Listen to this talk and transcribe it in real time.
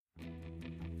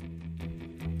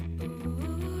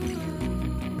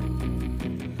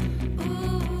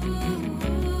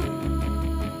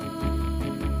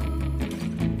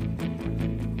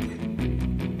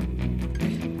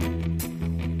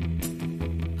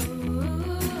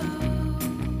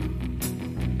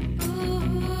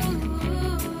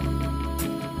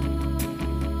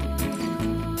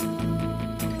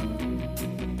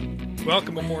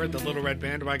Welcome aboard the Little Red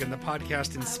Bandwagon, the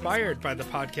podcast inspired by the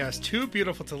podcast Too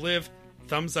Beautiful to Live,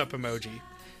 thumbs up emoji.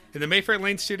 In the Mayfair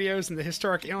Lane studios in the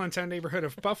historic Allentown neighborhood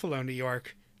of Buffalo, New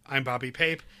York, I'm Bobby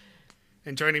Pape.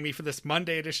 And joining me for this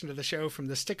Monday edition of the show from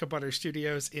the Stick of Butter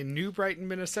studios in New Brighton,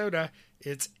 Minnesota,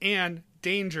 it's Anne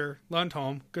Danger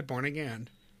Lundholm. Good morning, Anne.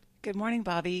 Good morning,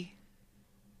 Bobby.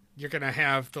 You're going to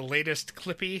have the latest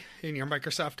Clippy in your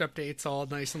Microsoft updates all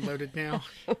nice and loaded now.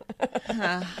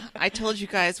 I told you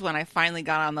guys when I finally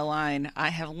got on the line, I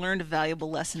have learned a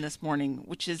valuable lesson this morning,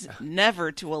 which is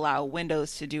never to allow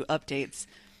Windows to do updates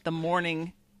the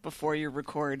morning before you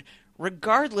record,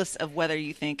 regardless of whether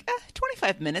you think,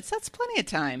 25 minutes, that's plenty of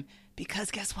time.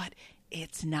 Because guess what?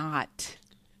 It's not.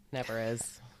 Never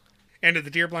is. And at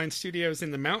the Deerblind Studios in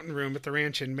the Mountain Room at the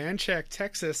ranch in Manchac,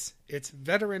 Texas, it's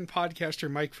veteran podcaster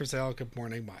Mike Frizzell. Good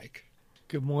morning, Mike.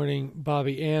 Good morning,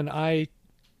 Bobby. And I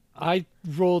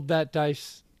rolled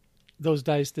those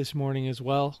dice this morning as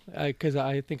well, because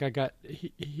I think I got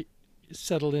he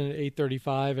settled in at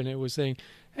 8:35, and it was saying,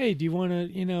 "Hey, do you want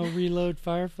to reload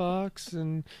Firefox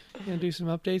and do some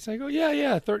updates?" And I go,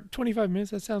 "Yeah, 25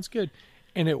 minutes. That sounds good,"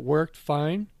 and it worked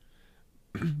fine.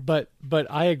 But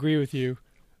I agree with you.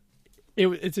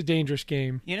 It's a dangerous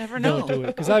game. You never know. Don't do it,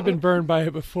 because I've been burned by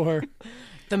it before.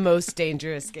 The most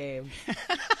dangerous game.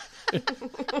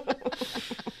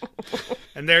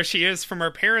 And there she is from her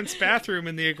parents' bathroom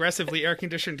in the aggressively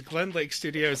air-conditioned Glen Lake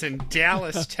Studios in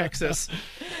Dallas, Texas.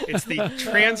 It's the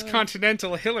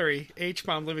transcontinental Hillary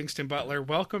H-Bomb Livingston Butler.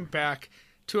 Welcome back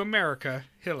to America,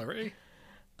 Hillary.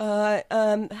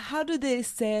 How do they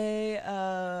say,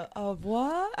 au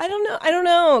revoir? I don't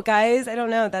know, guys. I don't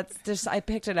know. That's just, I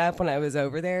picked it up when I was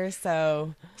over there,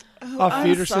 so. Auf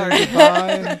Wiedersehen,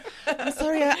 goodbye. I'm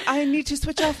sorry, I need to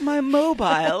switch off my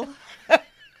mobile.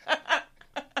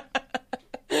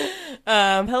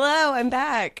 Hello, I'm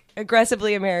back.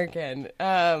 Aggressively American.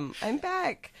 I'm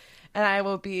back. And I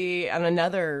will be on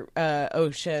another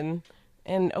ocean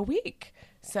in a week.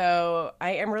 So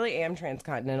I really am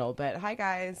transcontinental, but hi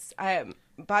guys.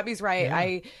 Bobby's right. Yeah.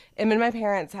 I am in my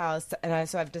parents' house, and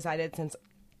so I've decided, since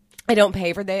I don't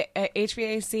pay for the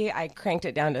HVAC, I cranked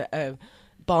it down to a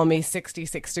balmy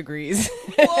 66 degrees.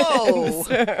 Whoa!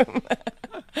 So,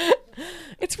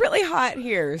 it's really hot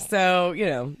here, so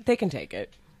they can take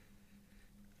it.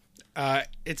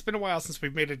 It's been a while since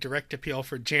we've made a direct appeal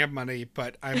for jam money,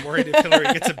 but I'm worried if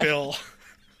Hillary gets a bill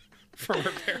from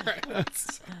her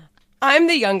parents. I'm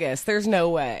the youngest. There's no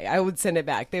way I would send it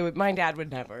back. My dad would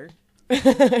never.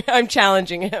 I'm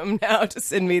challenging him now to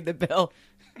send me the bill.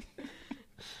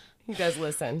 He does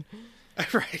listen.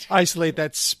 Right. Isolate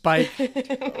that spike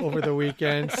over the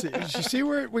weekend. Did you see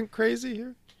where it went crazy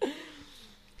here?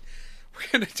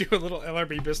 We're going to do a little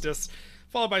LRB business,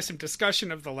 followed by some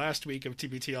discussion of the last week of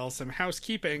TBTL, some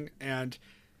housekeeping, and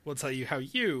we'll tell you how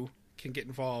you can get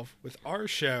involved with our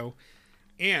show.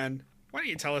 And why don't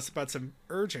you tell us about some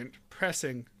urgent,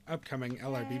 pressing, upcoming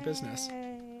LRB business?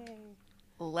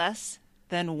 Less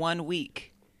than 1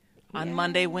 week. On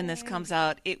Monday, when this comes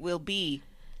out, it will be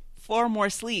 4 more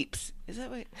sleeps. Is that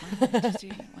what?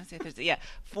 Wednesday, Thursday. Yeah,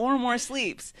 4 more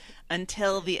sleeps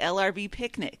until the LRB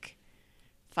picnic.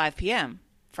 5 p.m.,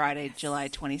 Friday, July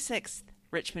 26th,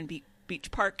 Richmond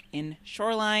Beach Park in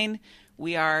Shoreline.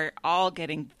 We are all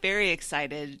getting very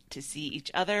excited to see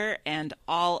each other and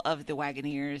all of the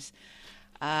Wagoneers.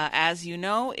 As you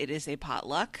know, it is a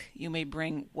potluck. You may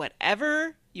bring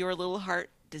whatever your little heart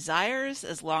desires,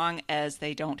 as long as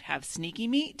they don't have sneaky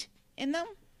meat in them.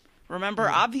 Remember,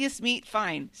 obvious meat,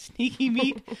 fine. Sneaky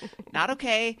meat, not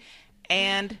okay.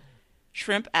 And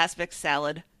shrimp aspic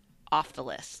salad, off the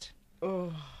list.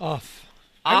 Off.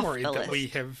 I'm worried that we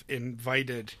have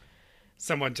invited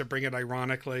someone to bring it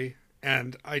ironically,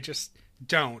 and I just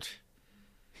don't.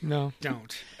 No.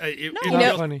 Don't.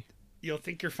 Not funny. You'll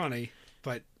think you're funny,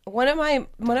 but one of my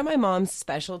mom's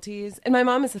specialties, and my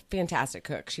mom is a fantastic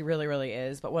cook. She really, really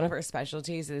is. But one of her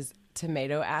specialties is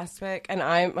tomato aspic, and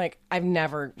I've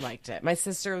never liked it. My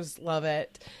sisters love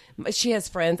it. She has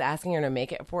friends asking her to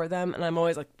make it for them, and I'm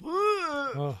always like,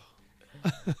 oh.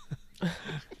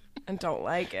 I don't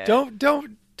like it.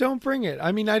 Don't bring it.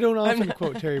 I mean, I don't often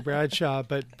quote Terry Bradshaw,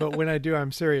 but when I do,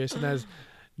 I'm serious, and that's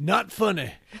not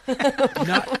funny.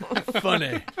 Not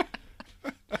funny.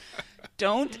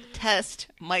 Don't test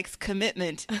Mike's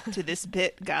commitment to this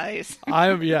bit, guys. I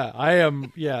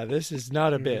am. This is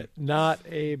not a bit. Not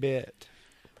a bit.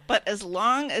 But as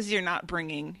long as you're not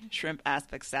bringing shrimp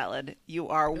aspic salad, you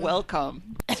are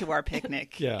welcome to our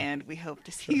picnic. Yeah. And we hope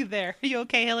to see you there. Are you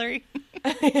okay, Hillary?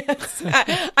 Yes.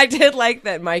 I did like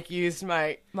that Mike used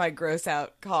my gross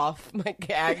out cough, my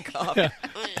gag cough.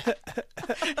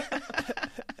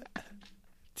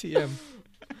 TM.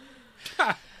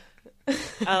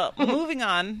 Moving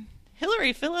on.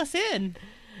 Hillary, fill us in.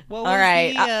 What was All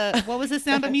right. what was the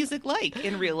Sound of Music like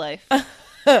in real life?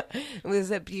 It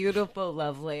was a beautiful,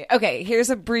 lovely. Okay, here's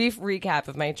a brief recap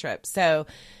of my trip. So,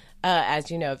 as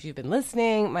you know, if you've been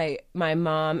listening, my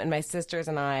mom and my sisters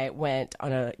and I went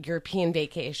on a European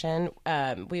vacation.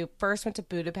 We first went to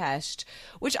Budapest,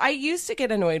 which I used to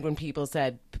get annoyed when people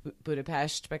said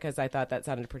Budapest because I thought that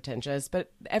sounded pretentious,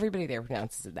 but everybody there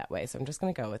pronounces it that way, so I'm just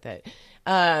going to go with it.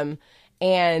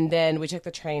 And then we took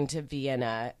the train to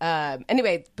Vienna.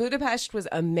 Anyway, Budapest was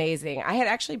amazing. I had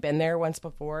actually been there once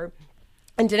before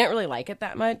and didn't really like it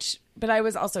that much, but I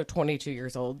was also 22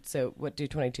 years old, so what do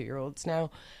 22-year-olds know?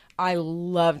 I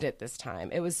loved it this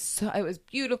time. It was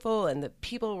beautiful, and the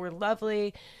people were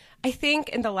lovely. I think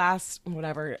in the last,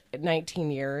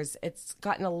 19 years, it's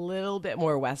gotten a little bit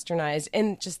more westernized,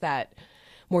 and just that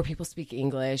more people speak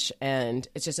English, and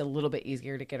it's just a little bit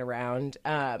easier to get around.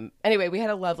 Anyway, we had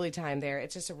a lovely time there.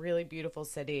 It's just a really beautiful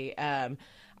city.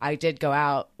 I did go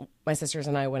out. My sisters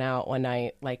and I went out one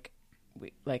night, like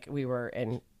we were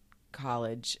in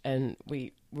college, and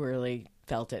we really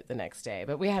felt it the next day.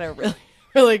 But we had a really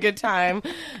really good time.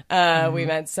 We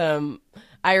met some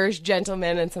Irish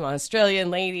gentlemen and some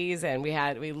Australian ladies, and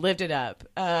we lived it up.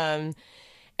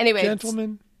 Anyway,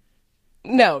 Gentlemen?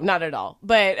 No, not at all.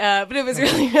 But it was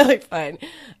really really fun.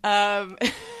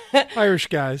 Irish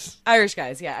guys. Irish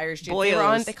guys, yeah, Irish dudes.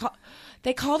 Boyos.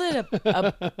 They called it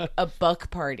a buck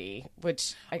party,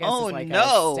 which I guess Oh, is like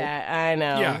no. I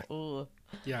know. Yeah. Ooh.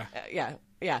 Yeah.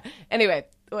 Yeah. Anyway,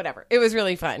 whatever. It was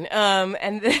really fun.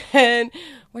 And then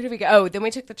where did we go? Oh, then we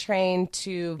took the train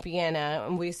to Vienna,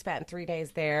 and we spent 3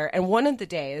 days there. And one of the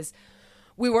days,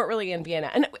 we weren't really in Vienna.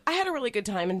 And I had a really good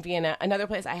time in Vienna. Another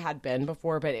place I had been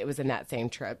before, but it was in that same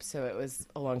trip, so it was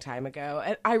a long time ago.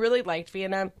 And I really liked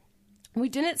Vienna. We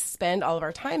didn't spend all of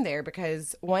our time there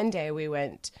because one day we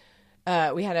went,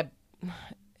 we had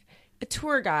a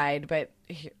tour guide, but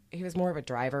he was more of a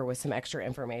driver with some extra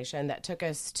information that took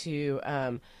us to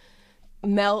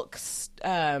Melk,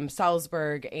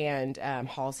 Salzburg, and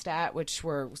Hallstatt, which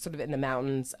were sort of in the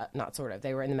mountains. Not sort of,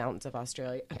 they were in the mountains of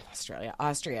Austria,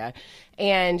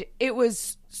 and it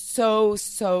was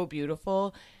so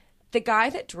beautiful. The guy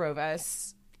that drove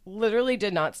us literally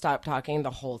did not stop talking the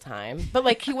whole time, but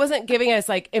like he wasn't giving us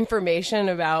like information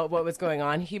about what was going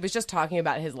on. He was just talking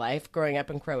about his life growing up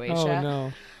in Croatia. Oh,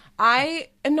 no. I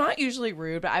am not usually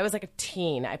rude, but I was like a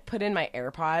teen. I put in my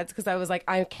AirPods because I was like,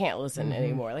 I can't listen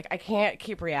anymore. Like, I can't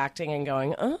keep reacting and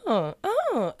going,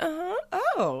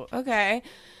 okay.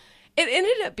 It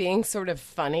ended up being sort of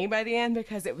funny by the end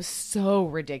because it was so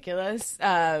ridiculous.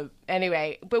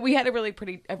 Anyway, but we had a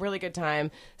really good time.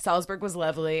 Salzburg was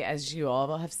lovely, as you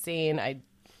all have seen. I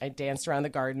danced around the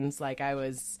gardens like I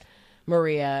was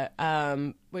Maria,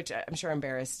 which I'm sure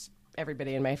embarrassed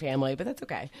everybody in my family, but that's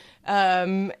okay.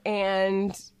 And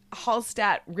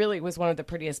Hallstatt really was one of the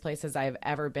prettiest places I've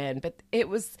ever been, but there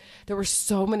were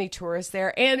so many tourists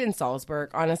there, and in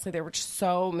Salzburg, honestly, there were just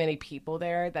so many people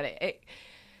there that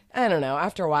I don't know.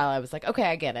 After a while, I was like, okay,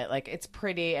 I get it. Like, it's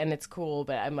pretty and it's cool,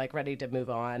 but I'm like ready to move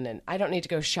on, and I don't need to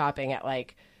go shopping at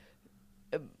like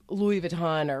Louis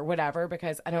Vuitton or whatever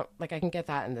because I can get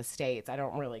that in the States. I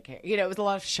don't really care. It was a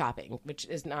lot of shopping, which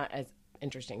is not as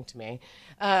interesting to me.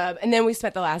 And then we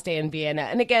spent the last day in Vienna,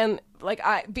 and again,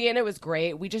 Vienna was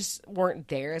great. We just weren't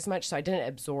there as much, so I didn't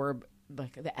absorb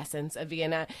like the essence of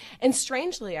Vienna. And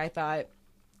strangely, I thought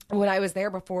when I was there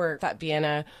before, I thought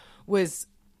Vienna was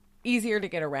easier to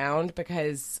get around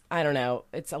because I don't know,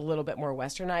 it's a little bit more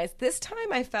westernized. This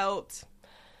time I felt,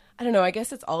 I don't know, I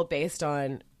guess it's all based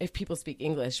on if people speak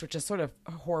English, which is sort of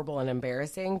horrible and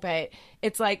embarrassing, but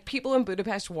it's like people in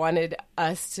Budapest wanted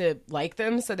us to like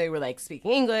them, so they were like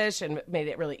speaking English and made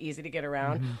it really easy to get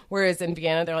around. Mm-hmm. Whereas in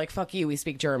Vienna, they're like, fuck you, we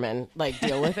speak German, like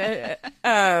deal with it.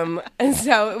 And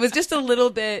so it was just a little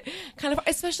bit kind of,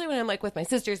 especially when I'm like with my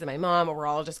sisters and my mom, and we're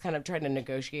all just kind of trying to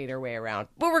negotiate our way around.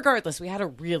 But regardless, we had a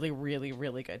really, really,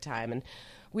 really good time, and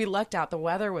we lucked out. The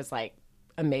weather was like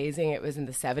amazing. It was in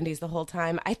the 70s the whole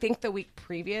time. I think the week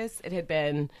previous it had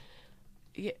been,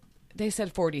 they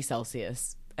said 40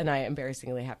 Celsius, and I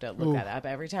embarrassingly have to look that up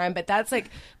every time, but that's like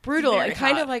brutal. Very and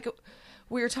kind hot. of like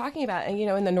we were talking about, and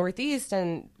in the Northeast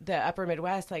and the upper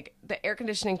Midwest, like the air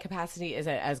conditioning capacity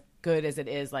isn't as good as it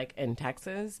is like in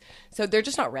Texas, so they're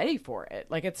just not ready for it.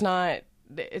 Like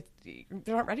they're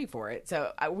not ready for it.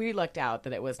 So we lucked out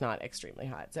that it was not extremely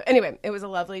hot. So anyway, it was a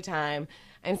lovely time.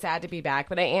 I'm sad to be back,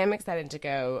 but I am excited to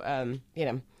go,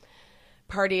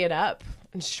 party it up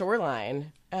in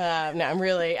Shoreline. No, I'm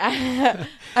really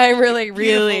really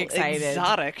Beautiful, excited.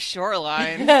 exotic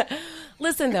shoreline.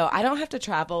 Listen, though, I don't have to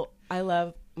travel. I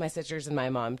love my sisters and my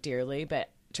mom dearly, but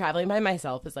traveling by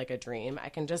myself is like a dream. I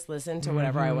can just listen to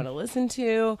whatever I want to listen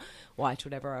to, watch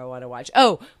whatever I want to watch.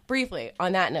 Oh, briefly,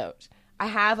 on that note, I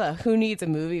have a Who Needs a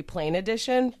Movie plane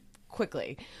edition.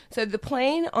 Quickly. So the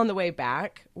plane on the way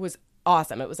back was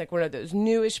awesome. It was like one of those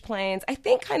newish planes. I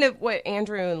think kind of what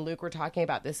Andrew and Luke were talking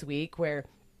about this week, where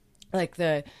like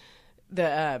the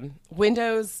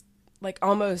windows like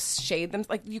almost shade them,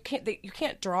 like you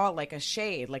can't draw like a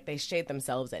shade, like they shade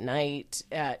themselves at night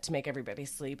to make everybody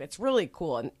sleep. It's really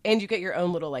cool, and you get your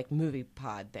own little like movie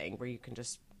pod thing where you can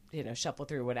just shuffle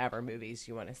through whatever movies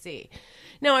you want to see.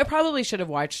 Now, I probably should have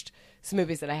watched some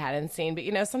movies that I hadn't seen, but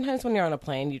sometimes when you're on a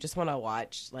plane, you just want to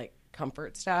watch like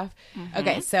comfort stuff. Mm-hmm.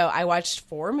 Okay, so I watched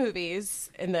 4 movies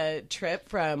in the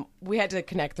trip we had to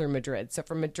connect through Madrid. So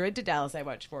from Madrid to Dallas, I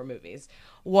watched 4 movies.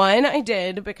 One I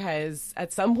did because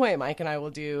at some point Mike and I will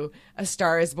do A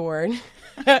Star is Born.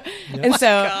 And so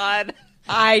God.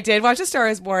 I did watch A Star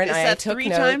is Born. Is I that took 3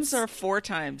 notes. times or 4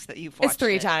 times that you've watched It's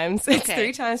 3 it? times. It's Okay.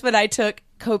 3 times, but I took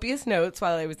copious notes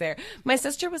while I was there. My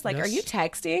sister was like, Yes. "Are you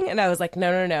texting?" And I was like,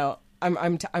 "No.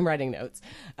 I'm writing notes."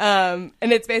 And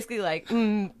it's basically like,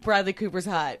 Bradley Cooper's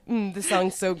hot. The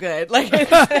song's so good. Like, Right.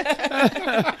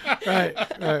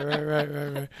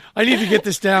 I need to get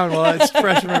this down while it's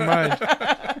fresh in my mind.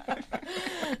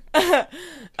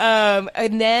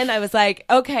 and then I was like,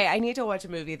 okay, I need to watch a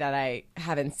movie that I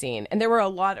haven't seen. And there were a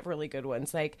lot of really good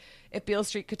ones. Like, If Beale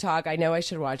Street Could Talk, I know I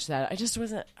should watch that. I just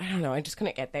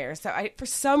couldn't get there. So for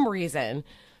some reason,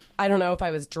 I don't know if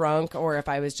I was drunk or if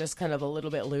I was just kind of a little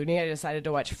bit loony, I decided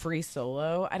to watch Free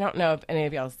Solo. I don't know if any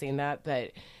of y'all have seen that,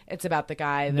 but it's about the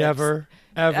guy that's... Never,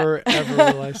 ever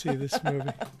will I see this movie.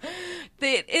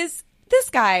 This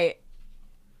guy,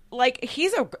 like,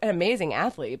 he's an amazing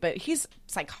athlete, but he's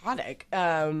psychotic.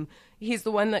 He's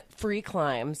the one that free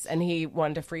climbs, and he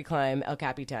wanted to free climb El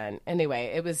Capitan.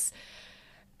 Anyway,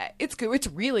 it's good. It's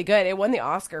really good. It won the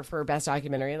Oscar for Best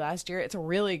Documentary last year. It's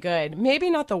really good.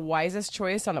 Maybe not the wisest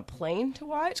choice on a plane to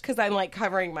watch, because I'm like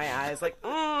covering my eyes, like,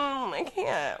 I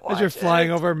can't watch As you're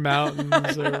flying it. over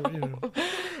mountains, or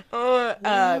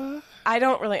I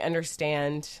don't really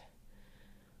understand.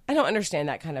 I don't understand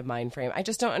that kind of mind frame. I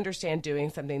just don't understand doing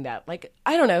something that, like,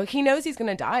 I don't know. He knows he's going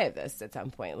to die of this at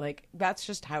some point. Like, that's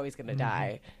just how he's going to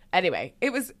die. Anyway,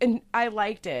 and I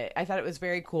liked it. I thought it was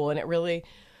very cool. And it really,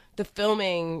 the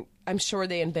filming, I'm sure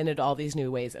they invented all these new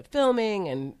ways of filming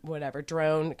and whatever,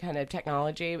 drone kind of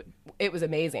technology. It was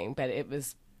amazing, but it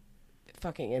was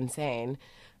fucking insane.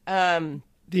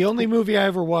 The only movie I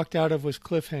ever walked out of was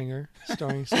Cliffhanger,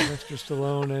 starring Sylvester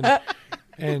Stallone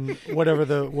and whatever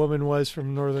the woman was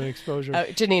from Northern Exposure.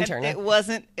 Janine Turner. It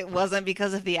wasn't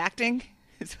because of the acting.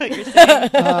 Is what you're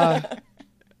saying?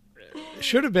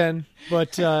 Should have been,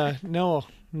 but no.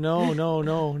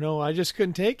 I just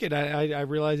couldn't take it. I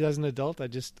realized as an adult, I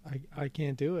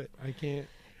can't do it. I can't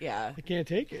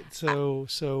take it. So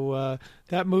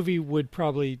that movie would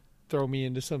probably throw me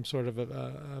into some sort of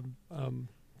a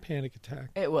panic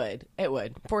attack. It would,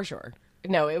 for sure.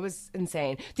 No, it was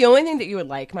insane. The only thing that you would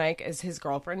like, Mike, is his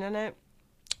girlfriend in it.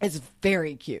 It's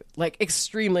very cute, like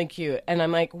extremely cute. And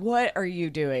I'm like, what are you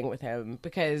doing with him?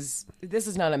 Because this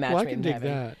is not a match Well, I made can in dig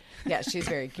heaven. that. Yeah, she's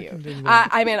very cute. dig that.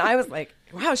 I mean, I was like,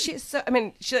 wow, she's so. I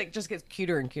mean, she like just gets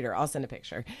cuter and cuter. I'll send a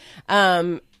picture.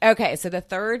 Okay, so the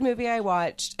third movie I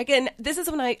watched, again, this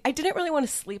is when I didn't really want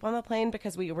to sleep on the plane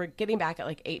because we were getting back at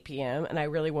like 8 p.m. and I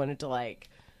really wanted to like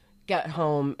get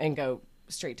home and go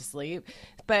straight to sleep.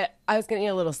 But I was getting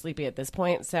a little sleepy at this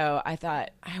point, so I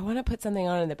thought, I want to put something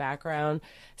on in the background.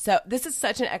 So this is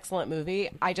such an excellent movie.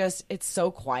 It's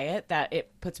so quiet that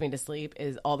it puts me to sleep,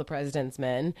 is All the President's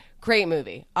Men. Great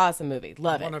movie. Awesome movie.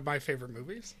 Love it. One of my favorite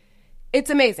movies. It's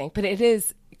amazing, but it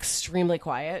is extremely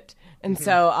quiet. And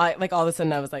so I, like, all of a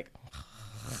sudden I was like,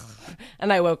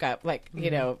 and I woke up, like,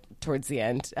 towards the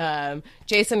end.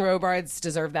 Jason Robards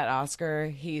deserved that Oscar.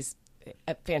 He's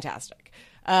fantastic.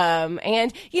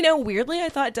 And weirdly, I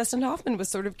thought Dustin Hoffman was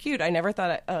sort of cute. I never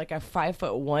thought like a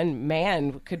 5'1"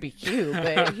 man could be cute,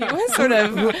 but he was sort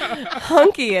of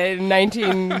hunky in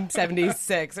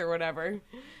 1976 or whatever.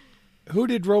 Who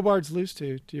did Robards lose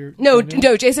to? No,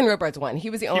 Jason Robards won.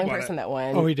 He was the only won person it. that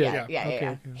won. Oh, he did? Yeah.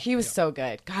 Okay. He was so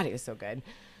good. God, he was so good.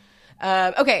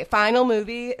 Okay, final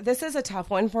movie. This is a tough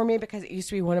one for me because it used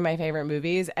to be one of my favorite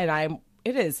movies, and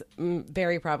it is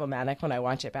very problematic when I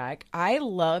watch it back. I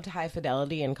loved High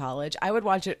Fidelity in college. I would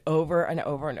watch it over and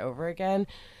over and over again.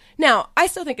 Now, I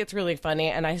still think it's really funny,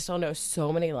 and I still know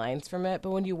so many lines from it,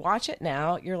 but when you watch it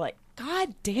now, you're like,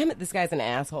 God damn it, this guy's an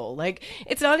asshole. Like,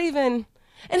 it's not even...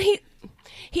 And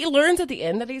he learns at the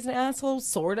end that he's an asshole,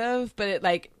 sort of, but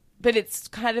it's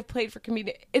kind of played for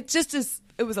comedic. It just is...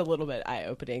 It was a little bit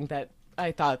eye-opening that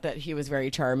I thought that he was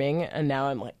very charming, and now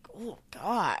I'm like, oh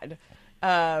God.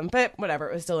 But whatever,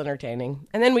 it was still entertaining.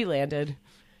 And then we landed,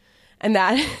 and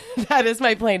that that is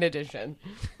my plane edition.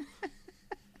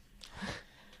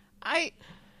 I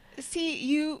see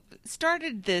you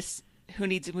started this Who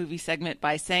Needs a Movie segment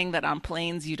by saying that on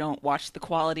planes you don't watch the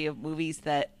quality of movies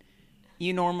that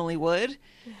you normally would.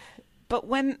 But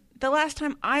when the last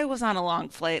time I was on a long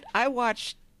flight, I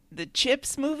watched the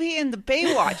Chips movie and the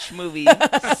Baywatch movie.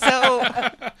 So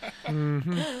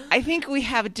I think we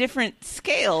have different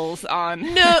scales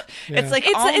on. No, it's like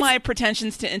all my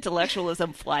pretensions to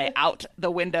intellectualism fly out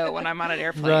the window when I'm on an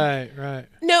airplane. Right.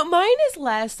 No, mine is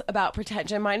less about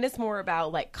pretension. Mine is more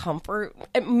about like comfort,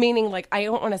 meaning like I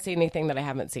don't want to see anything that I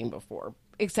haven't seen before,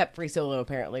 except Free Solo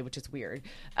apparently, which is weird.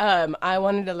 I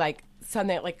wanted to like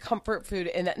something like comfort food,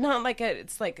 and that not like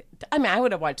it's like I mean I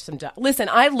would have watched some. Listen,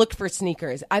 I looked for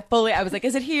sneakers. I was like,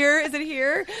 is it here? Is it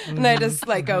here? And I just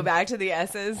like go back to the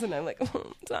S's, and I'm like,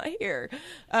 it's not here.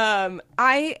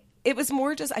 It was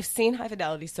more just I've seen High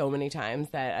Fidelity so many times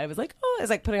that I was like, oh, I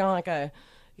was like putting on like a,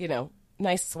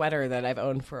 nice sweater that I've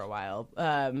owned for a while.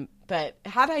 But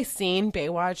had I seen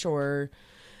Baywatch or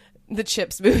the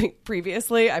Chips movie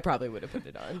previously, I probably would have put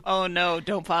it on. Oh no,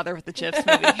 don't bother with the Chips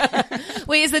movie.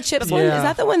 Wait, is the Chips one? Is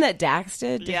that the one that Dax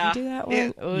did? Did he do that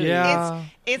one?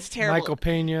 It's terrible. Michael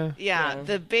Pena. Yeah,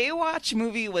 the Baywatch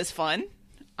movie was fun,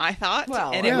 I thought,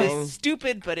 and yeah. it was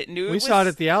stupid, but it knew We saw it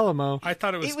at the Alamo. I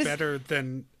thought it was better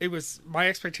than it was. My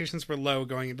expectations were low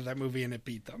going into that movie, and it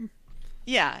beat them.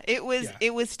 Yeah, it was. Yeah.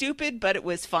 It was stupid, but it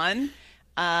was fun,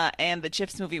 and the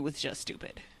Chips movie was just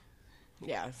stupid.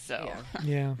 Yeah. So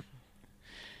Yeah.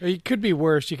 Or it could be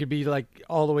worse. You could be like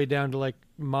all the way down to like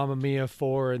Mamma Mia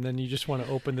 4, and then you just want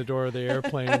to open the door of the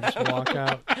airplane and just walk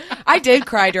out. I did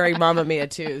cry during Mamma Mia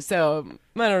too, so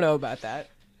I don't know about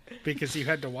that. Because you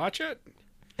had to watch it?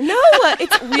 No,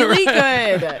 it's really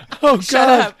good. Oh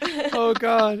Shut God! Oh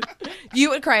God! You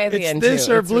would cry at the It's end this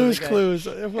too. or It's really Blue's good. Clues.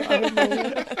 I don't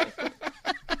know.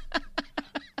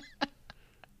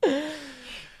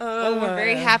 well, we're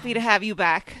very happy to have you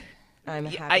back. I'm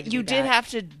happy. You did have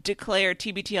to declare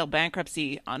TBTL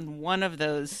bankruptcy on one of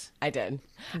those I did.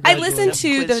 I listened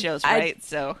to quiz the shows, right?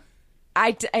 So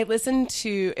I listened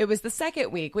to it was the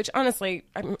second week, which honestly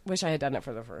I wish I had done it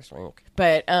for the first week.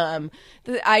 But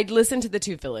I listened to the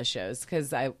two Phyllis shows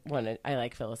because I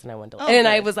like Phyllis and I wanted to, and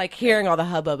I was like hearing all the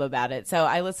hubbub about it. So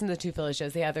I listened to the two Phyllis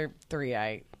shows. The other three,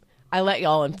 I let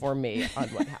y'all inform me on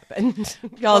what happened.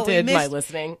 Y'all did my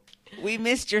listening. We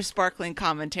missed your sparkling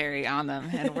commentary on them,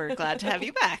 and we're glad to have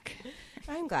you back.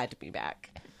 I'm glad to be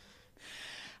back.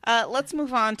 Let's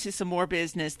move on to some more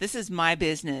business. This is my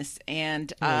business,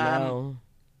 and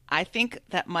I think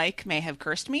that Mike may have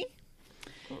cursed me.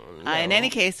 No. In any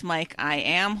case, Mike, I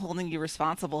am holding you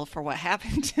responsible for what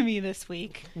happened to me this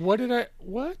week. What did I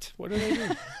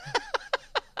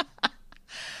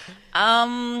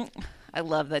do? I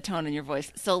love that tone in your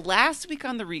voice. So last week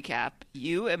on the recap,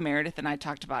 you and Meredith and I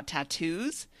talked about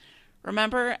tattoos,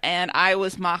 remember? And I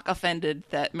was mock offended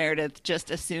that Meredith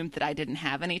just assumed that I didn't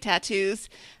have any tattoos.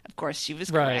 Of course, she was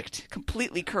correct,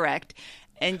 completely correct.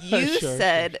 And you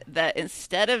said that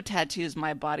instead of tattoos,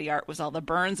 my body art was all the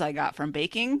burns I got from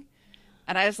baking.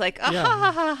 And I was like,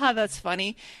 ha, that's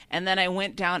funny. And then I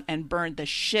went down and burned the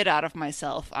shit out of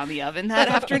myself on the oven that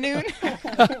afternoon.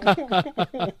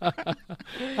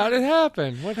 How did it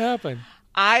happen? What happened?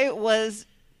 I was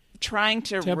trying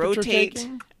to rotate.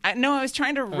 I was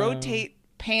trying to rotate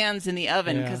pans in the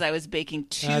oven because I was baking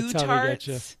two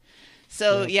tarts.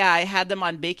 So, I had them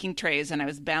on baking trays, and I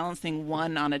was balancing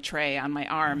one on a tray on my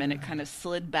arm, and it kind of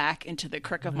slid back into the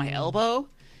crook of my elbow.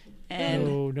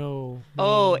 And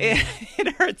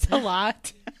it hurts a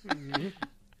lot.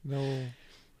 No.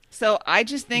 So I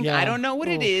just think, I don't know what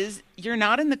it is. You're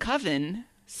not in the coven,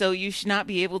 so you should not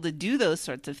be able to do those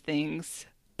sorts of things.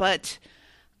 But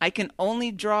I can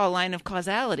only draw a line of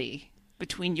causality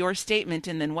between your statement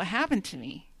and then what happened to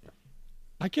me.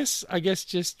 I guess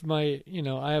just my,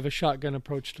 I have a shotgun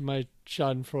approach to my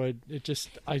schadenfreude.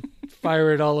 I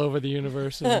fire it all over the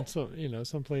universe, and so,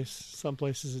 some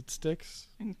places it sticks.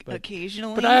 But,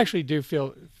 occasionally. But I actually do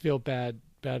feel bad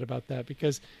about that,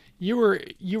 because you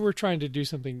were trying to do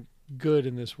something good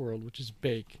in this world, which is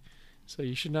bake. So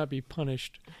you should not be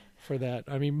punished for that.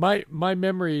 I mean, my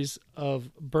memories of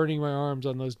burning my arms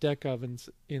on those deck ovens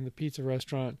in the pizza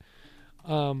restaurant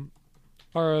are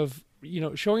of,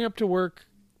 showing up to work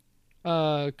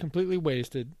completely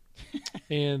wasted,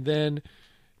 and then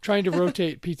trying to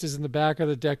rotate pizzas in the back of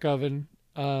the deck oven,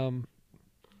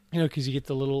 because you get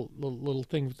the little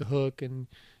thing with the hook, and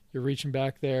you're reaching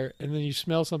back there, and then you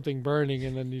smell something burning,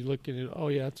 and then you look at it. Oh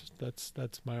yeah,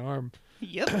 that's my arm.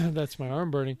 Yep. That's my arm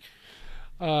burning.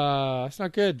 It's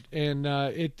not good, and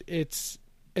it's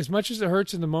as much as it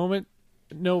hurts in the moment.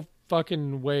 No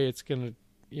fucking way it's gonna,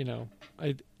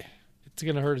 it's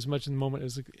gonna hurt as much in the moment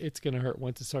as it's gonna hurt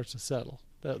once it starts to settle.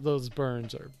 Those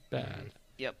burns are bad.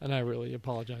 Yep. And I really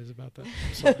apologize about that.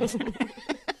 I'm sorry.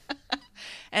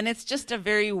 And it's just a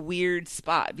very weird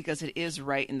spot because it is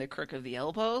right in the crook of the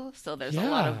elbow. So there's a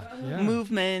lot of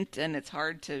movement and it's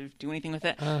hard to do anything with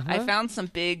it. I found some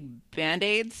big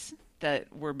Band-Aids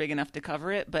that were big enough to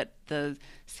cover it, but the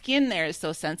skin there is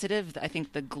so sensitive. I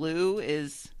think the glue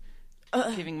is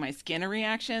giving my skin a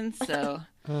reaction. So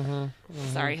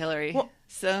sorry, Hillary. Well,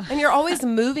 so and you're always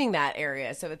moving that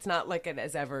area, so it's not like it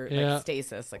is ever like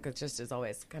stasis. Like it just is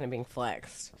always kind of being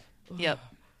flexed. Yep.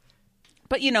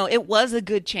 But, it was a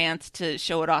good chance to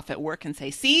show it off at work and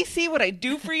say, see what I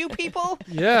do for you people?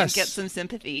 Yes. And get some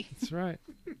sympathy. That's right.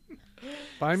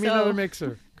 Buy me another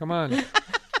mixer. Come on.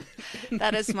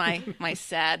 That is my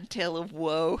sad tale of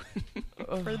woe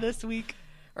for this week.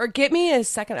 Or get me a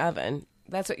second oven.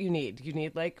 That's what you need. You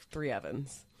need like 3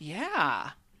 ovens. Yeah.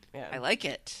 I like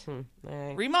it.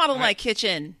 Right. Remodel my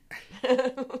kitchen.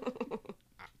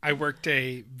 I worked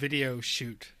a video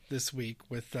shoot this week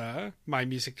with my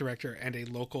music director and a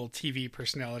local TV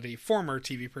personality, former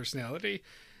TV personality,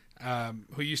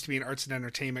 who used to be an arts and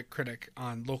entertainment critic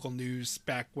on local news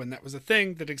back when that was a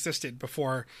thing that existed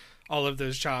before all of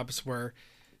those jobs were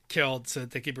killed so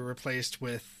that they could be replaced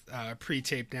with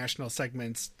pre-taped national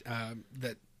segments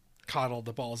that coddle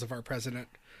the balls of our president.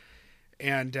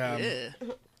 And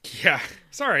yeah,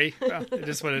 sorry. Well, it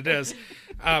is what it is.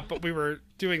 But we were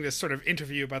doing this sort of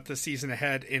interview about the season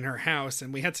ahead in her house,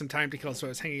 and we had some time to kill, so I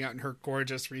was hanging out in her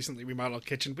gorgeous, recently remodeled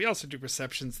kitchen. We also do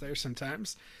receptions there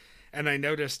sometimes. And I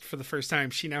noticed for the first time,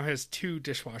 she now has 2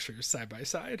 dishwashers side by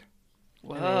side.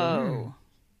 Whoa.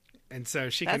 And so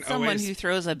she That's can someone always... who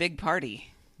throws a big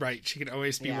party. Right, she can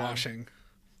always be washing.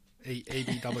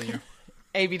 ABW.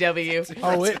 ABW.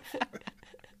 Oh,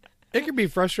 it can be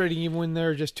frustrating even when there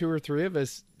are just 2 or 3 of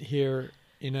us here,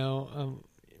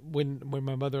 when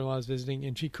my mother-in-law is visiting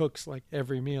and she cooks like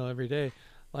every meal every day,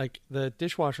 like the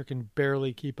dishwasher can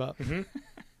barely keep up,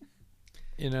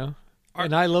 and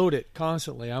I load it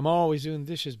constantly. I'm always doing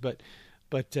dishes, but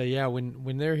yeah,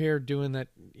 when they're here doing that,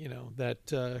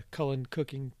 that Cullen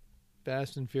cooking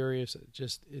fast and furious,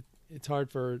 it's hard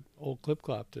for old Clip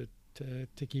Clop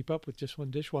to keep up with just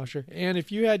one dishwasher. And if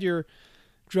you had your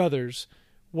druthers,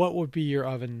 what would be your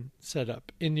oven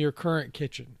setup in your current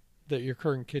kitchen that your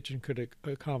current kitchen could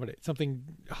accommodate? Something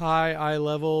high, eye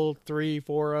level, 3,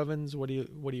 4 ovens. What do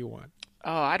you want?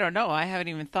 Oh, I don't know. I haven't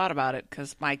even thought about it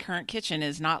because my current kitchen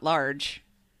is not large.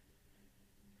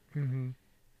 Mm-hmm.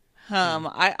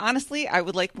 I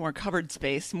would like more cupboard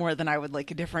space more than I would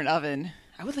like a different oven.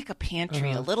 I would like a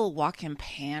pantry, a little walk-in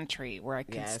pantry where I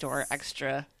could store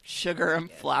extra sugar and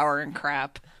flour and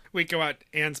crap. We go out,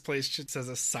 Anne's place just has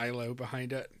a silo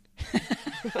behind it.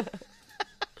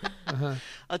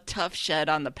 A tough shed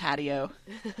on the patio.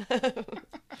 It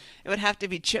would have to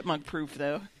be chipmunk proof,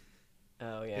 though.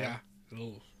 Oh, yeah. Yeah.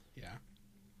 Ooh, yeah.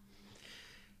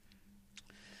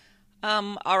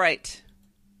 All right.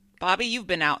 Bobby, you've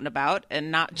been out and about,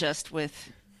 and not just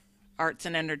with arts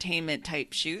and entertainment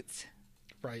type shoots.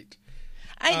 Right.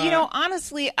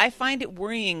 Honestly, I find it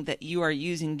worrying that you are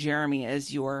using Jeremy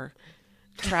as your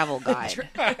travel guide.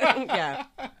 Yeah.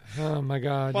 Oh my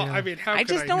God. Well, yeah. I mean, how I could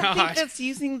just I don't not? think that's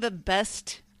using the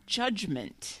best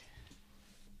judgment.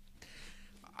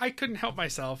 I couldn't help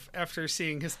myself after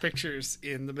seeing his pictures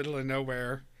in the middle of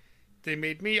nowhere. They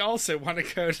made me also want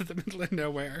to go to the middle of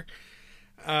nowhere.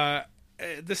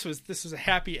 This was a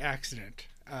happy accident,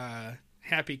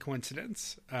 happy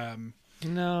coincidence.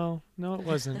 No, it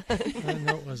wasn't.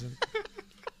 No, it wasn't.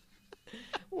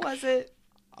 Was it?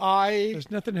 There's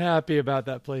nothing happy about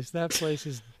that place. That place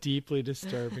is deeply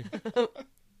disturbing.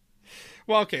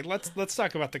 Well, okay, let's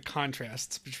talk about the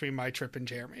contrasts between my trip and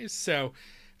Jeremy's. So,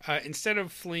 instead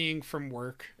of fleeing from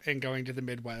work and going to the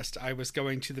Midwest, I was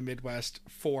going to the Midwest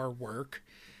for work.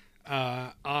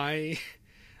 I,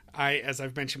 as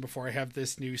I've mentioned before, I have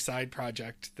this new side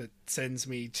project that sends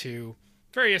me to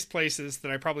various places that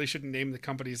I probably shouldn't name the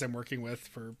companies I'm working with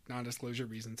for non-disclosure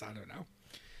reasons. I don't know.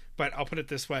 But I'll put it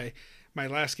this way. My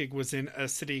last gig was in a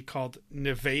city called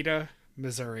Nevada,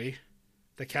 Missouri.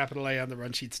 The capital A on the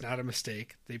run sheet's not a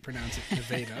mistake. They pronounce it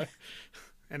Nevada.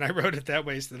 And I wrote it that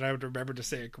way so that I would remember to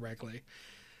say it correctly.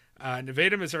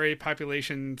 Nevada, Missouri,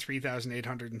 population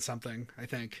 3,800 and something, I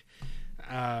think.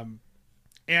 And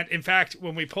in fact,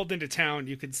 when we pulled into town,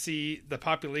 you could see the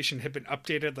population had been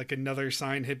updated. Like another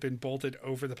sign had been bolted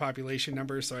over the population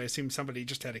number. So I assumed somebody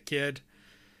just had a kid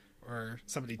or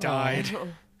somebody died.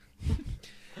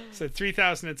 So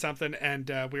 3,000 and something,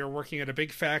 and we were working at a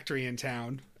big factory in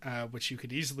town, which you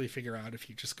could easily figure out if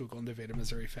you just Google Nevada,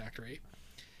 Missouri factory.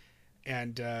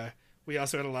 And we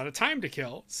also had a lot of time to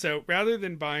kill. So rather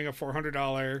than buying a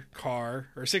 $400 car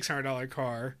or $600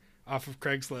 car off of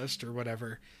Craigslist or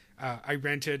whatever, I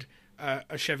rented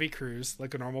a Chevy Cruze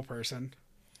like a normal person.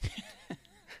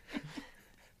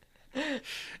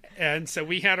 And so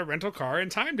we had a rental car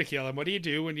and time to kill. And what do you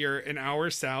do when you're an hour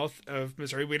south of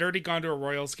Missouri? We'd already gone to a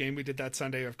Royals game. We did that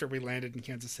Sunday after we landed in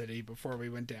Kansas City before we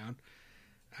went down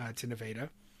to Nevada.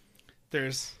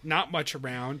 There's not much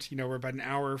around. You know, we're about an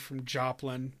hour from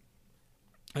Joplin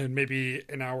and maybe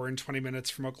an hour and 20 minutes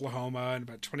from Oklahoma and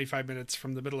about 25 minutes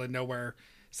from the middle of nowhere,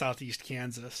 southeast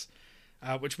Kansas.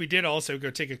 Which we did also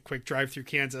go take a quick drive through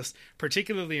Kansas,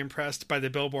 particularly impressed by the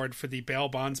billboard for the bail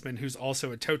bondsman who's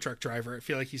also a tow truck driver. I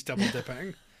feel like he's double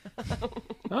dipping.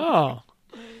 Oh,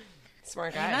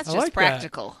 Smart And guy. that's I just like that.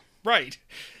 practical. Right.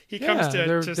 He yeah, comes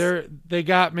to they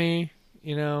got me.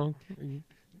 You know,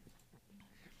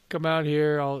 come out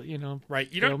here. I'll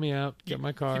right. You bail don't me out. Get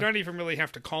my car. You don't even really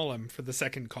have to call him for the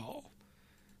second call.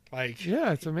 Like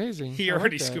Yeah, it's amazing. He I like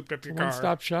already that. scooped up your It's a car.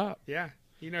 One-stop shop. yeah,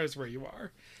 he knows where you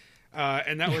are.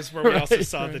 And that was where we also Right,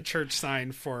 saw the right. church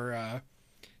sign for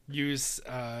use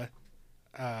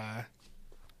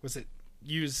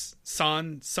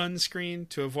sunscreen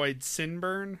to avoid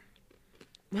sunburn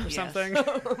or Yes. something.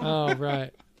 Oh,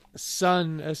 right.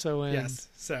 Sun, S-O-N. Yes.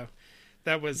 So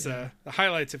that was the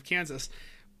highlights of Kansas.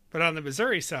 But on the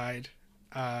Missouri side,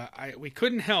 we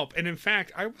couldn't help. And in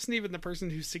fact, I wasn't even the person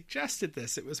who suggested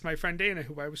this. It was my friend Dana,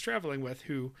 who I was traveling with,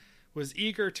 who was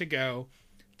eager to go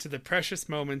to the Precious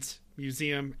Moments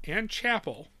Museum and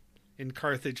Chapel in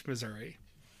Carthage, Missouri.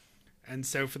 And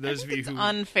so for those of you It's who...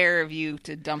 unfair of you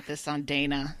to dump this on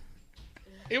Dana.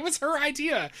 It was her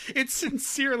idea. It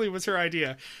sincerely was her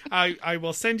idea. I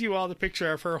will send you all the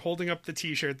picture of her holding up the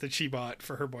t-shirt that she bought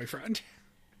for her boyfriend.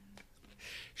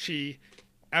 She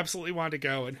absolutely wanted to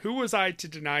go. And who was I to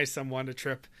deny someone a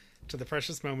trip to the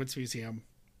Precious Moments Museum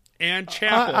and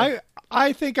Chapel?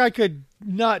 I think I could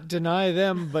not deny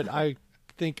them, but I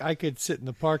think I could sit in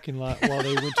the parking lot while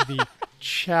they went to the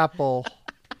chapel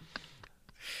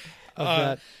of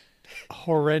that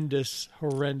horrendous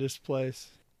place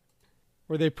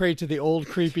where they pray to the old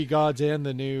creepy gods and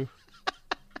the new.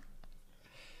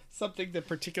 Something that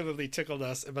particularly tickled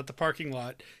us about the parking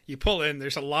lot. You pull in,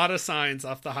 there's a lot of signs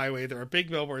off the highway. There are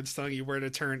big billboards telling you where to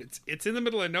turn. It's in the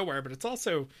middle of nowhere, but it's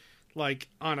also like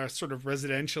on a sort of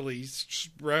residentially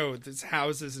road. There's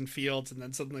houses and fields, and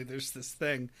then suddenly there's this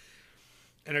thing.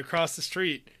 And across the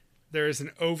street, there is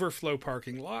an overflow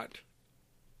parking lot.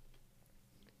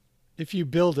 If you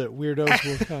build it, weirdos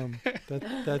will come.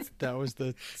 That was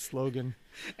the slogan.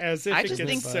 As if I it just gets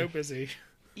think- so busy.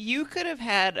 You could have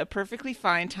had a perfectly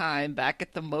fine time back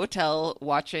at the motel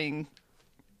watching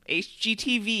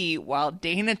HGTV while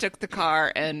Dana took the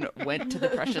car and went to the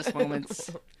Precious Moments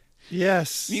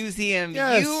Yes. Museum.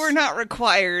 Yes. You were not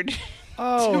required.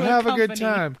 Oh, to have a good accompany.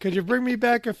 time. Could you bring me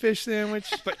back a fish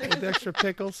sandwich with extra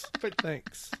pickles? But-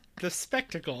 Thanks. The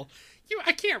spectacle.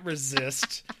 I can't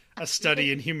resist a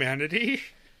study in humanity.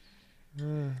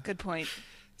 Good point.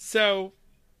 So,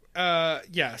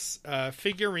 yes,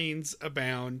 figurines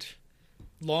abound.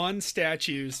 Lawn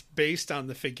statues based on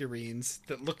the figurines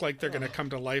that look like they're going to come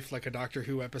to life like a Doctor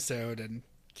Who episode and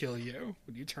kill you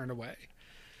when you turn away.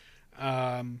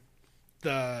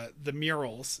 The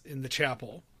murals in the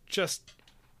chapel, just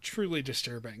truly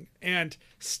disturbing. And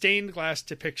stained glass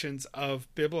depictions of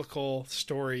biblical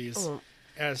stories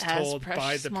as told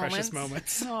by the Precious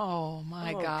Moments. Oh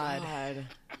my God.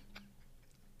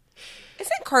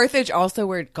 Isn't Carthage also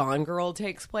where Gone Girl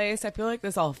takes place? I feel like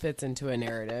this all fits into a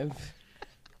narrative.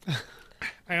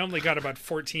 I only got about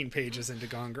 14 pages into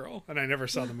Gone Girl, and I never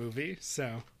saw the movie,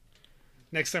 so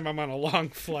next time I'm on a long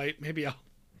flight, maybe I'll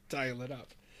dial it up.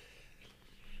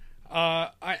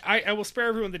 I will spare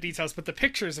everyone the details, but the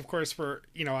pictures, of course, were,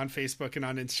 on Facebook and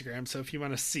on Instagram, so if you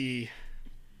want to see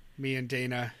me and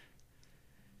Dana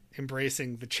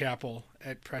embracing the chapel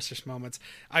at Precious Moments.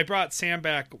 I brought Sam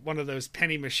back one of those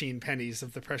penny machine pennies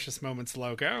of the Precious Moments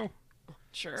logo.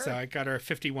 Sure. So I got her a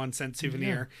 51-cent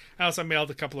souvenir. I also mailed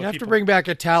a couple You of have people. to bring back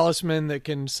a talisman that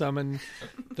can summon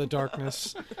the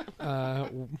darkness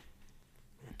to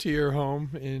your home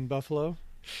in Buffalo.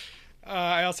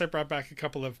 I also brought back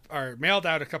mailed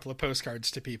out a couple of postcards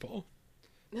to people.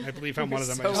 I believe I'm one of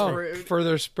them. I just So Oh, rude.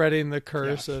 further spreading the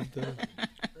curse of the...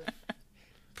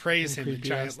 praise him in creepy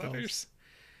giant ass dolls. letters.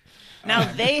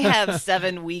 Now they have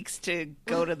 7 weeks to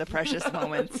go to the Precious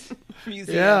Moments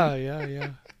Museum. Yeah.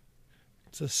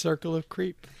 It's a circle of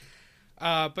creep.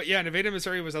 But yeah, Nevada,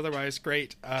 Missouri was otherwise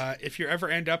great. If you ever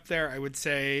end up there, I would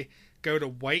say go to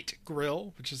White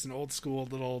Grill, which is an old school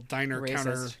little diner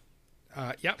counter.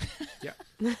 Yep.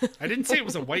 I didn't say it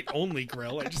was a white only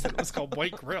grill. I just said it was called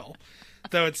White Grill.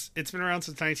 Though it's been around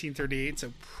since 1938,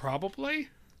 so probably.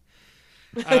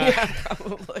 Yeah,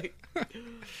 probably.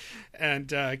 And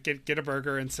get a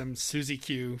burger and some Suzy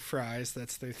Q fries.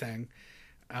 That's their thing.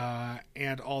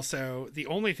 And also, the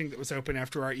only thing that was open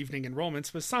after our evening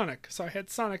enrollments was Sonic. So I had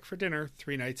Sonic for dinner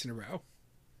 3 nights in a row.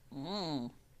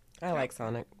 I like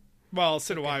Sonic. Well,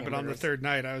 so do I, but on the third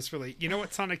night, I was really... You know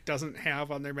what Sonic doesn't have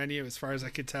on their menu, as far as I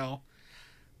could tell?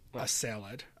 A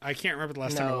salad. I can't remember the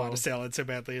last time I wanted a salad so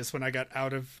badly as when I got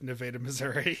out of Nevada,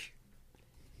 Missouri.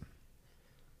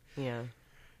 Yeah.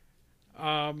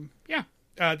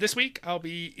 This week, I'll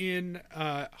be in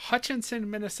Hutchinson,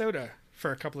 Minnesota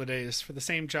for a couple of days for the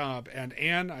same job. And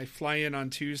Anne, I fly in on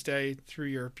Tuesday through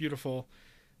your beautiful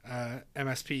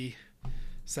MSP.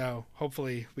 So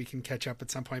hopefully we can catch up at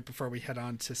some point before we head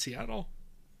on to Seattle.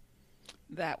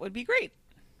 That would be great.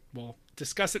 We'll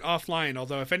discuss it offline,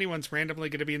 although if anyone's randomly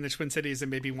going to be in the Twin Cities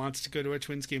and maybe wants to go to a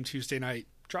Twins game Tuesday night,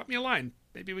 drop me a line.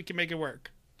 Maybe we can make it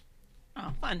work.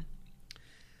 Oh, fun.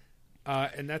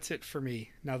 And that's it for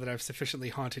me, now that I've sufficiently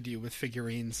haunted you with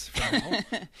figurines for now.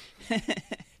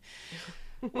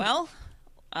 Well,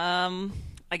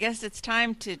 I guess it's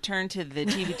time to turn to the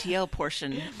TBTL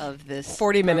portion of this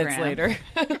 40 minutes program. later.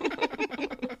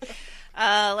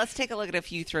 Let's take a look at a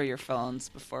few Throw Your Phones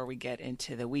before we get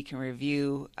into the week in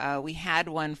review. We had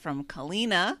one from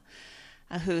Kalina,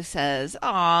 who says,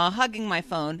 "Aw, hugging my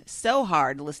phone so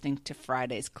hard listening to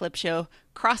Friday's clip show.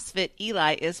 CrossFit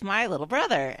Eli is my little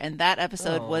brother." And that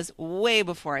episode was way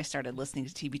before I started listening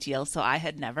to TBTL, so I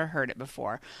had never heard it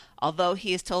before, although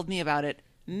he has told me about it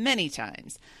many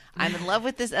times. I'm in love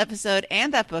with this episode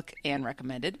and that book Anne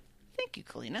recommended. Thank you,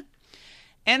 Kalina.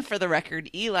 And for the record,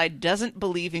 Eli doesn't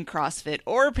believe in CrossFit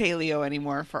or paleo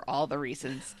anymore for all the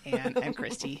reasons Anne and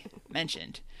Christy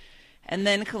mentioned. And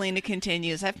then Kalina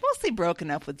continues, "I've mostly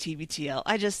broken up with TBTL.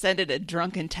 I just send it a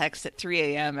drunken text at 3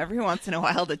 a.m. every once in a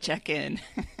while to check in."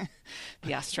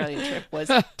 The Australian trip was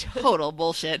total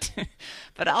bullshit.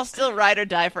 But I'll still ride or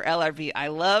die for LRB. I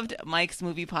loved Mike's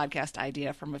movie podcast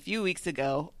idea from a few weeks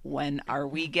ago. When are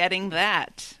we getting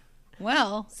that?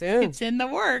 Well, soon. It's in the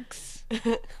works.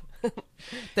 The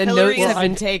Hillary notes have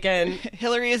been taken.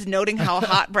 Hillary is noting how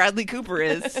hot Bradley Cooper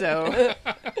is, so...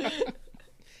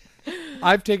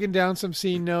 I've taken down some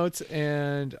scene notes,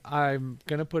 and I'm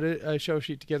going to put a show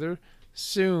sheet together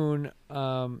soon.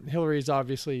 Hillary's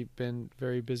obviously been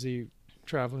very busy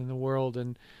traveling the world,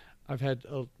 and I've had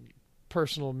a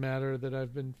personal matter that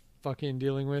I've been fucking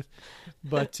dealing with.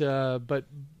 But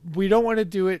we don't want to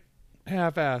do it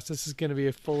half-assed. This is going to be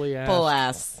a fully assed. Full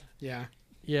ass. Yeah.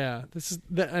 Yeah, this is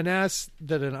an ass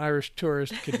that an Irish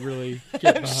tourist could really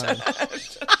get behind.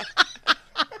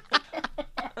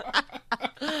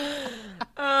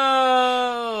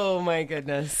 Oh my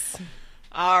goodness.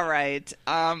 All right.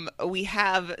 We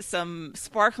have some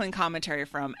sparkling commentary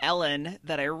from Ellen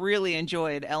that I really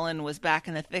enjoyed. Ellen was back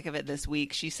in the thick of it this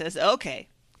week. She says, "Okay,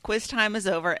 quiz time is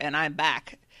over and I'm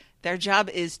back. Their job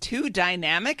is too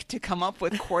dynamic to come up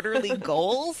with quarterly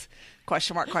goals?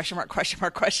 Question mark, question mark, question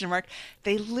mark, question mark.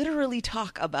 They literally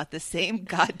talk about the same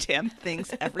goddamn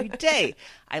things every day.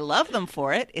 I love them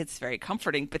for it. It's very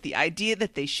comforting. But the idea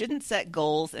that they shouldn't set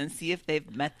goals and see if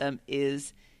they've met them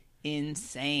is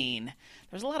insane."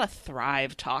 There's a lot of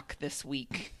Thrive talk this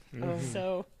week.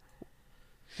 So...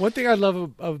 One thing I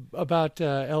love about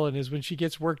Ellen is when she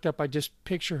gets worked up, I just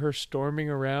picture her storming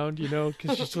around,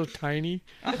 because she's so tiny,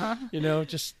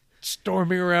 just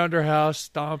storming around her house,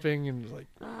 stomping and like,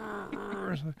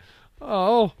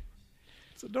 oh,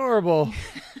 it's adorable.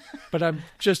 But I'm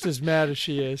just as mad as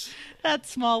she is. That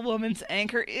small woman's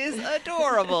anchor is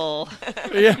adorable.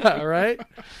 Yeah, right?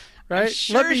 I'm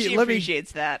sure she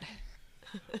appreciates that.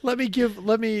 Let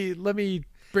me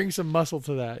bring some muscle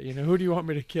to that. Who do you want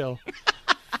me to kill?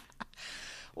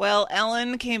 Well,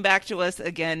 Ellen came back to us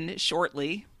again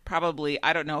shortly, probably,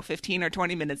 15 or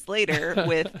 20 minutes later,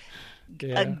 with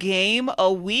a game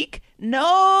a week?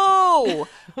 No!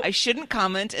 I shouldn't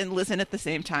comment and listen at the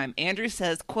same time. Andrew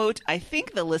says, quote, "I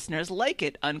think the listeners like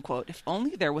it," unquote. If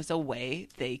only there was a way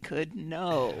they could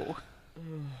know.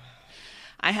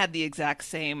 I had the exact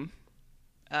same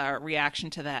reaction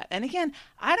to that. And again,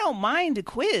 I don't mind a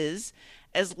quiz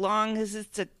as long as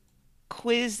it's a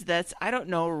quiz that's,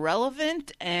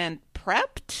 relevant and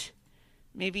prepped,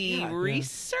 maybe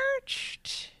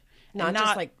researched, not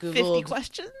just like Googled 50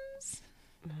 questions.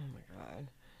 Oh my god.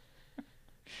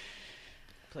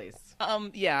 please.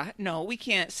 Yeah, no, we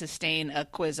can't sustain a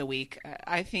quiz a week.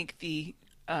 I think the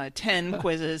 10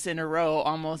 quizzes in a row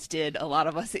almost did a lot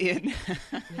of us in.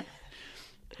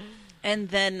 And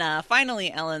then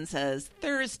finally, Ellen says,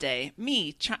 Thursday,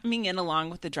 me chiming in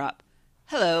along with the drop.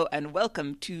 Hello and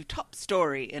welcome to Top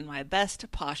Story in my best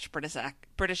posh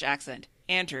British accent.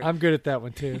 Andrew. I'm good at that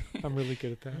one, too. I'm really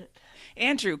good at that.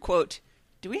 Andrew, quote,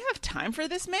 do we have time for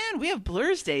this, man? We have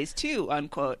Blur's Days, too,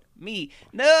 unquote. Me,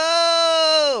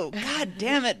 no! God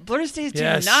damn it. Blur's Days do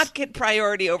not get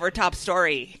priority over Top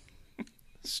Story.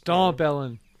 Stomp,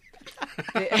 Ellen.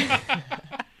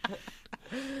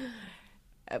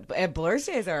 Blur's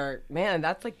Days are, man,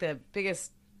 that's like the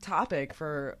biggest topic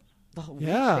for the whole week.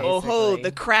 Oh,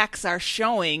 the cracks are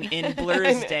showing in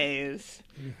Blur's Days.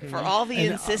 For all the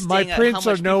insisting my at prints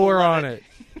how much are nowhere people love on it.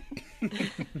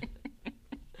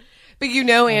 But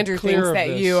Andrew thinks that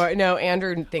this. you are. No,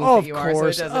 Andrew thinks that you are, so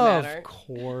it doesn't matter.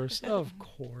 Of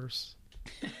course.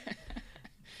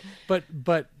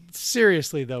 But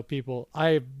seriously though, people, I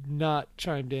have not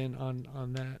chimed in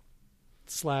on that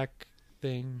Slack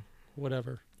thing,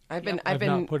 whatever. I've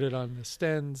not put it on the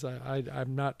stens. I've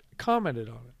not commented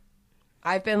on it.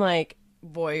 I've been like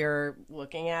voyeur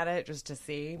looking at it just to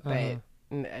see, but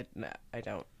no, I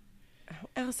don't.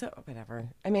 Also, whatever.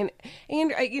 I mean,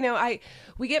 and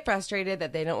we get frustrated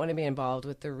that they don't want to be involved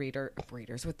with the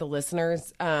readers, with the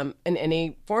listeners, in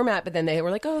any format. But then they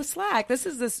were like, "Oh, Slack, this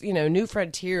is this new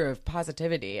frontier of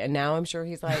positivity." And now I'm sure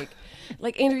he's like,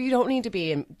 Andrew, you don't need to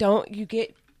be, and don't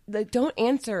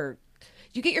answer.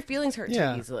 You get your feelings hurt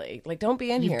too easily. Like, don't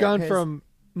be in here. You've gone from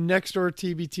Nextdoor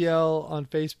TBTL on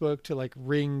Facebook to like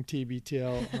Ring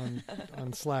TBTL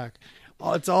on Slack.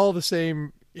 It's all the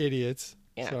same idiots.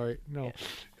 Yeah. Sorry. No. Yeah.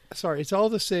 Sorry. It's all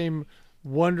the same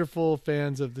wonderful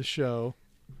fans of the show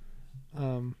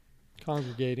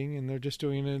congregating, and they're just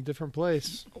doing it in a different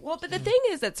place. Well, but the thing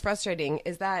is that's frustrating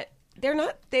is that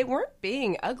they weren't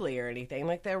being ugly or anything.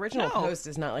 Like, the original post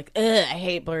is not like, ugh, I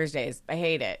hate Blur's Days. I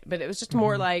hate it. But it was just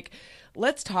more like,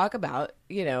 let's talk about,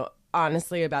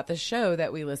 honestly about the show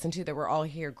that we listen to, that we're all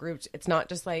here grouped. It's not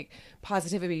just like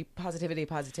positivity.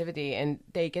 And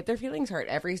they get their feelings hurt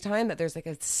every time that there's like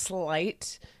a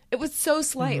slight, it was so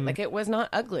slight. Like, it was not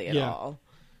ugly at all.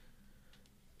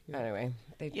 Anyway.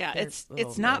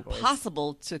 It's not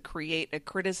possible to create a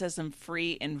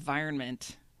criticism-free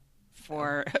environment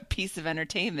for a piece of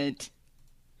entertainment,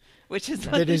 which is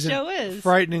what the show is.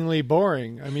 Frighteningly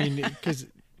boring. I mean, because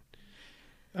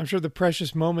I'm sure the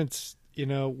Precious Moments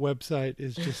website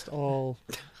is just all,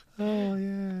 oh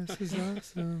yeah, this is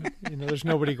awesome. There's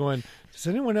nobody going, does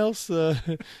anyone else, does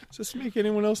this make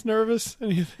anyone else nervous?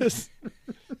 Any of this?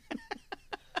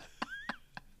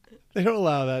 They don't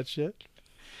allow that shit.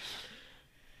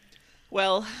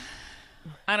 Well,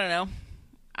 I don't know.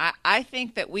 I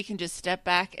think that we can just step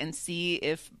back and see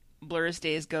if Blur's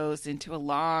Days goes into a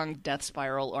long death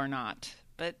spiral or not.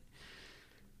 But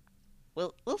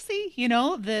we'll see.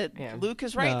 Luke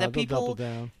is right.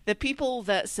 The people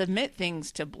that submit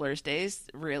things to Blur's Days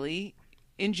really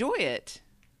enjoy it.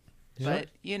 Yeah.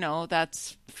 But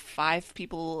that's 5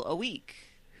 people a week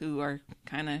who are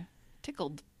kind of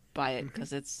tickled by it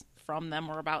because it's from them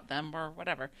or about them or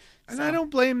whatever. And I don't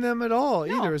blame them at all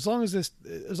either. As long as this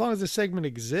segment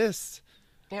exists,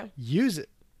 use it.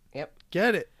 Yep.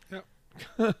 Get it.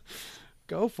 Yep.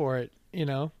 Go for it.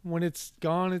 When it's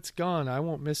gone, it's gone. I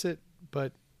won't miss it,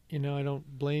 but I don't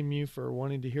blame you for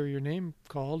wanting to hear your name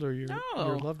called or your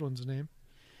loved one's name.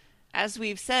 As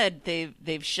we've said,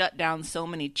 they've shut down so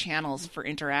many channels for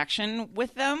interaction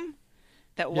with them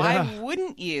that why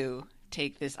wouldn't you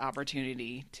take this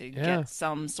opportunity to get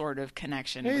some sort of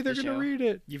connection with the show? Hey, they're going to read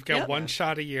it. You've got one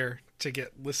shot a year to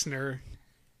get listener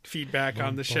feedback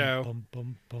on the show.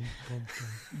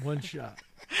 One shot.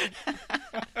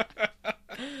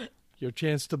 Your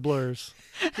chance to Blurs.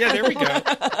 Yeah, there we go.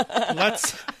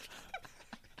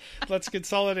 Let's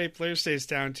consolidate Blur's Days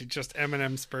down to just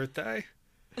Eminem's birthday.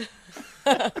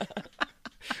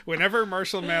 Whenever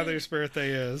Marshall Mathers'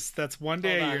 birthday is, that's one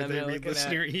day a year they read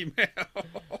listener email.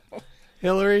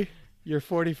 Hillary, your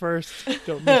 41st.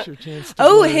 Don't miss your chance to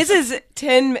Blurs. His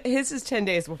is 10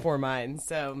 days before mine,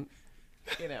 so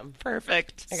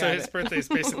perfect. So his birthday is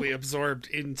basically absorbed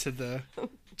into the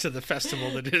festival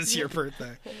that is your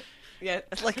birthday. Yeah,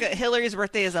 it's like Hillary's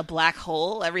birthday is a black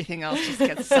hole. Everything else just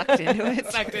gets sucked into it.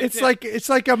 It's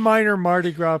like a minor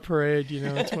Mardi Gras parade.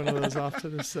 It's one of those off to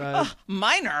the side.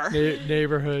 Minor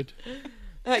neighborhood.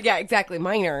 Yeah, exactly.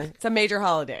 Minor. It's a major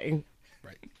holiday.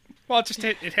 Right. Well,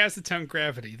 it has its own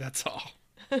gravity. That's all.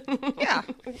 Yeah,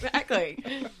 exactly.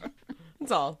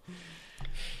 That's all.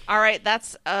 All right,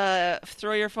 that's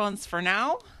throw your phones for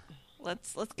now.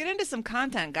 let's get into some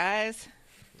content, guys.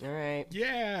 All right.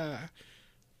 Yeah.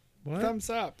 What? Thumbs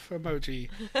up emoji.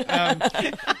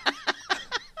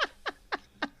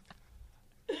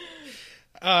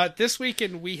 This week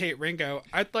in We Hate Ringo,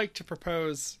 I'd like to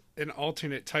propose an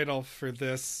alternate title for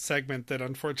this segment that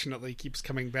unfortunately keeps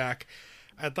coming back.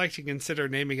 I'd like to consider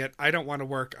naming it I Don't Want to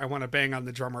Work, I Want to Bang on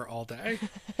the Drummer All Day.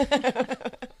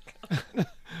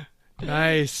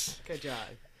 Nice. Good job.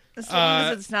 As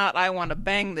long as it's not I want to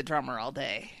bang the drummer all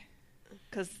day.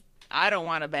 Because I don't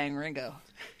want to bang Ringo.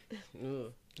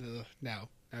 Ooh. No,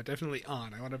 definitely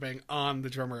on. I want to bang on the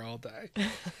drummer all day.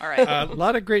 All right. A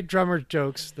lot of great drummer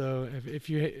jokes, though. If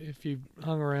you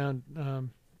hung around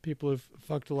people who've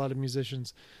fucked a lot of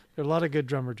musicians, there are a lot of good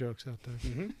drummer jokes out there.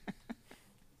 Mm-hmm.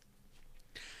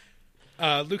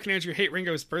 Luke and Andrew hate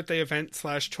Ringo's birthday event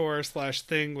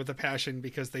 /tour/thing with a passion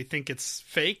because they think it's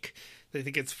fake. They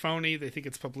think it's phony. They think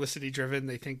it's publicity driven.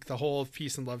 They think the whole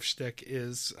peace and love shtick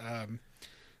is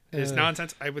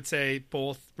nonsense. I would say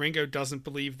both Ringo doesn't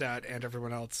believe that and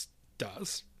everyone else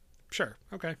does. Sure.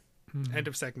 Okay. Mm-hmm. End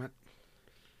of segment.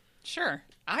 Sure.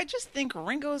 I just think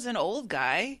Ringo's an old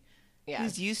guy Yeah.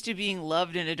 who's used to being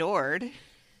loved and adored.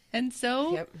 And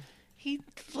so Yep. he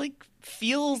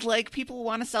feels like people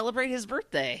want to celebrate his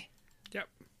birthday. Yep.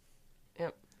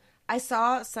 Yep. I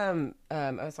saw some.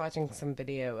 I was watching some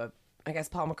video of. I guess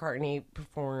Paul McCartney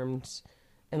performed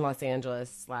in Los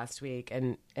Angeles last week,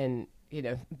 and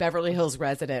Beverly Hills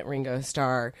resident Ringo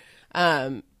Starr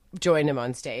joined him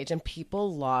on stage, and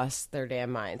people lost their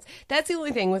damn minds. That's the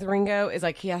only thing with Ringo is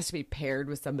like he has to be paired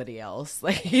with somebody else.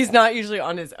 Like he's not usually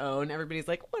on his own. Everybody's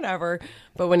like whatever,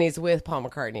 but when he's with Paul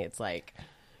McCartney, it's like,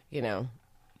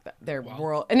 their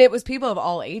world, and it was people of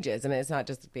all ages. I mean, it's not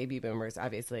just baby boomers.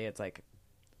 Obviously, it's like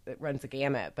it runs the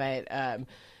gamut, but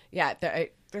yeah,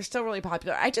 they're still really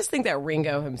popular. I just think that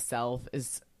Ringo himself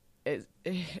is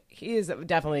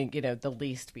definitely the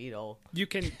least Beatle. You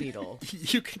can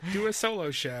do a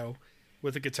solo show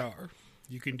with a guitar.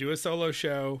 You can do a solo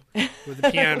show with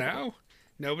a piano.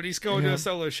 Nobody's going to a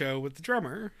solo show with the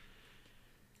drummer.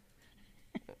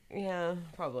 Yeah,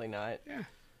 probably not. Yeah.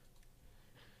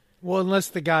 Well, unless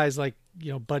the guy's like,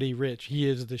 Buddy Rich, he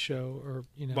is the show, or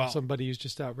Well, somebody who's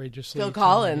just outrageously Phil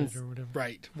talented Collins. or whatever.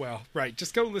 Right. Well, right.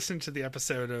 Just go listen to the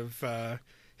episode of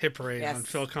Hit Parade Yes. on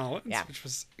Phil Collins, Yeah. which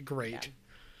was great. Yeah.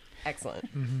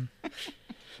 Excellent.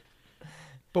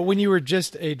 But when you were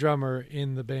just a drummer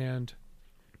in the band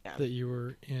Yeah. that you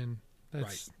were in,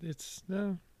 it's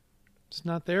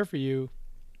not there for you.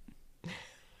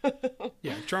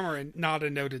 Yeah, drummer and not a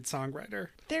noted songwriter.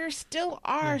 There still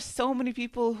are so many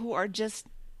people who are just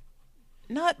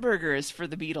nutburgers for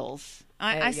the Beatles.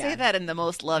 I say yeah. that in the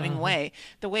most loving way.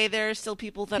 The way there are still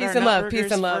people that Peace are and love, nutburgers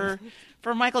peace and love.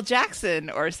 for Michael Jackson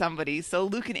or somebody. So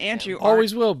Luke and Andrew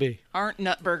Always will be. aren't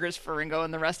nutburgers for Ringo,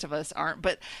 and the rest of us aren't.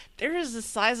 But there is a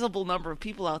sizable number of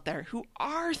people out there who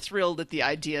are thrilled at the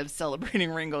idea of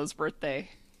celebrating Ringo's birthday.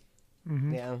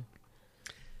 Yeah.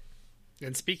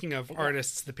 And speaking of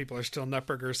artists that people are still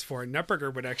nutburgers for,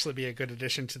 Nutburger would actually be a good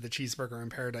addition to the Cheeseburger in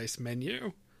Paradise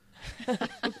menu.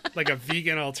 Like a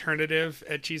vegan alternative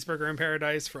at Cheeseburger in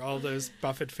Paradise for all those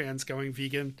Buffett fans going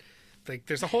vegan. Like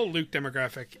there's a whole Luke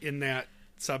demographic in that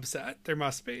subset. There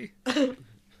must be. Sure.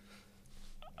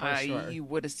 You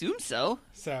would assume so.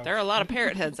 So There are a lot of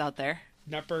parrot heads out there.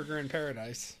 Nutburger in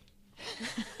Paradise.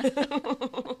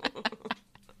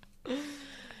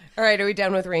 All right, are we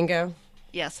done with Ringo?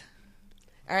 Yes.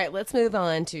 All right, let's move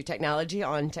on to technology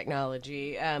on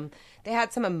technology. They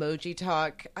had some emoji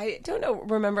talk. I don't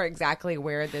remember exactly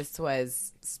where this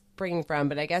was springing from,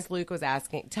 but I guess Luke was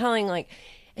telling like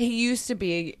he used to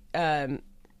be kind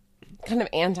of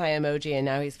anti-emoji, and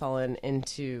now he's fallen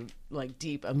into like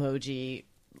deep emoji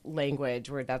language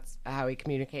where that's how he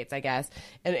communicates, I guess.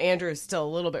 And Andrew's still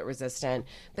a little bit resistant,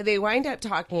 but they wind up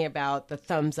talking about the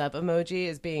thumbs up emoji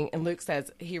as being, and Luke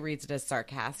says he reads it as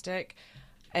sarcastic.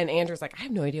 And Andrew's like, I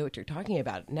have no idea what you're talking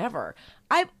about. Never.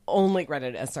 I've only read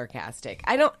it as sarcastic.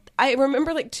 I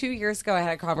remember like 2 years ago, I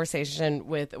had a conversation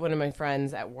with one of my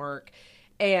friends at work,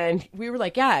 and we were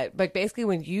like, yeah, but basically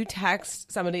when you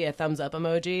text somebody a thumbs up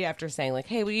emoji after saying like,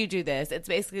 hey, will you do this? It's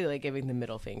basically like giving the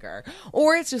middle finger,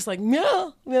 or it's just like,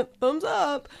 no, thumbs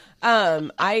up.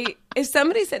 If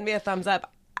somebody sent me a thumbs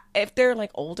up, if they're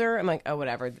like older, I'm like, oh,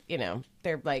 whatever,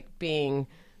 they're like being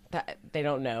that they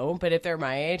don't know. But if they're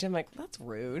my age, I'm like, that's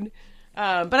rude.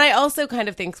 But I also kind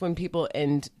of think when people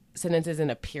end sentences in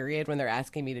a period when they're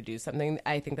asking me to do something,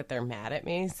 I think that they're mad at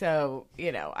me. So,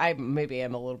 I maybe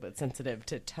am a little bit sensitive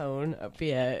to tone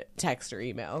via text or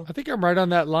email. I think I'm right on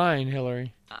that line,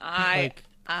 Hillary.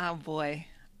 Oh boy.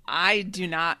 I do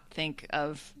not think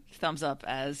of thumbs up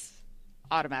as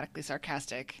automatically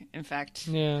sarcastic. In fact,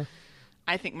 Yeah.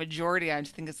 I think majority, I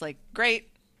just think it's like, great,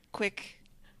 quick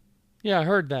Yeah, I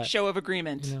heard that. show of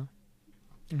agreement. You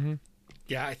know.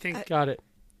 Yeah, I think Got it.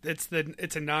 it's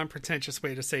a non-pretentious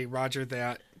way to say Roger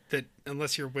that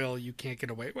unless you're Will, you can't get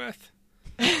away with.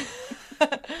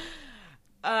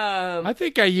 I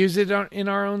think I use it in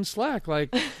our own Slack,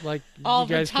 like All you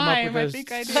the guys come time, up I with a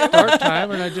think I do. start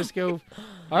time, and I just go,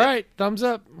 "All right, thumbs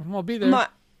up, I'll be there."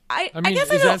 I I mean, guess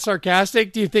is I that don't.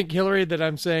 sarcastic? Do you think, Hillary, that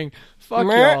I'm saying, "Fuck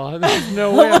Mer- y'all"? There's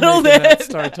no way I'm little making that bit.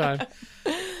 start time.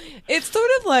 It's sort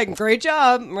of like, great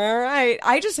job, all right.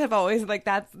 I just have always like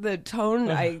that's the tone.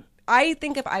 I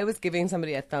think if I was giving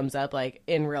somebody a thumbs up, like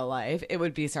in real life, it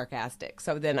would be sarcastic.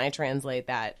 So then I translate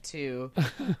that to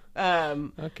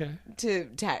Okay. to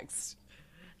text.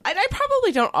 And I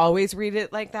probably don't always read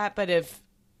it like that, but if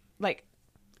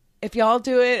y'all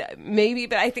do it, maybe.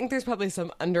 But I think there's probably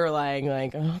some underlying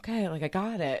like, okay, like I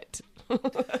got it,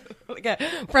 like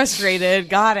frustrated,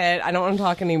 got it. I don't want to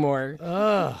talk anymore.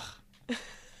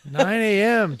 9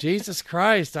 a.m. Jesus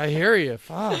Christ, I hear you.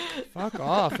 Fuck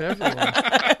off, everyone.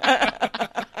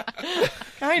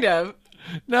 Kind of.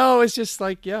 No, it's just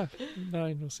like, yeah,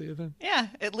 9. We'll see you then. Yeah,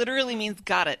 it literally means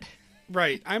got it.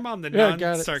 Right. I'm on the Yeah, got it.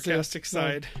 non-sarcastic See ya.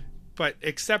 side. But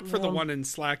except for the one in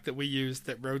Slack that we use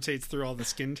that rotates through all the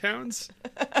skin tones,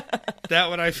 that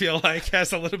one I feel like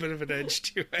has a little bit of an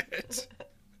edge to it.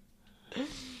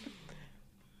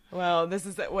 Well, this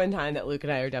is that one time that Luke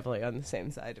and I are definitely on the same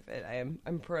side of it.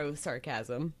 I'm pro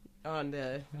sarcasm on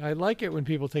the. I like it when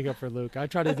people take up for Luke. I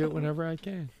try to do it whenever I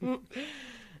can.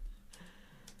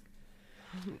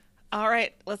 All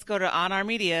right, let's go to On Our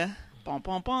Media. Bum,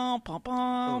 bum, bum, bum,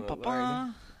 bum, bum,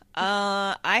 bum.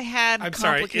 I had I'm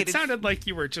sorry. It complicated... sounded like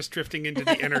you were just drifting into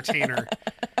the entertainer.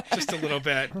 Just a little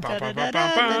bit. Ba, ba, ba, ba,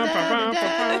 ba,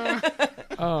 ba, ba, ba.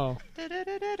 Oh,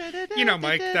 You know,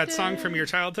 Mike, that song from your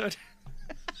childhood?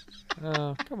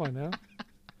 come on now.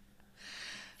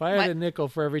 If I had a nickel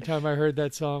for every time I heard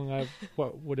that song, I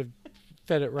would have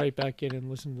fed it right back in and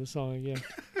listened to the song again.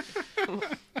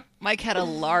 Mike had a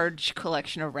large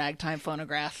collection of ragtime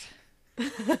phonographs.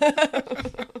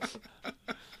 A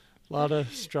lot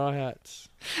of straw hats.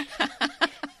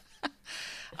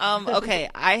 Okay,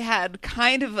 I had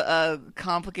kind of a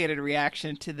complicated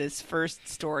reaction to this first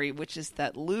story, which is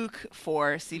that Luke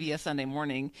for CBS Sunday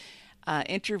Morning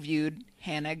interviewed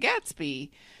Hannah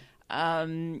Gadsby.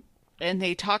 And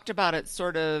they talked about it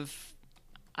sort of...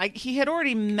 he had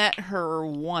already met her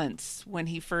once when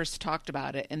he first talked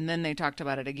about it, and then they talked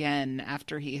about it again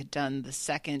after he had done the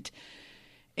second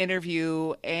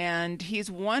interview, and he's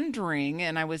wondering,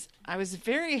 and I was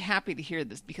very happy to hear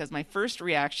this because my first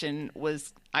reaction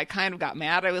was I kind of got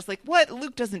mad. I was like, what?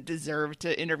 Luke doesn't deserve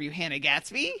to interview Hannah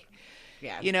Gadsby.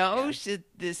 Yeah. You know, she's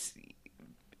this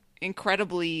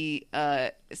incredibly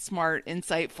smart,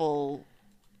 insightful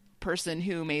person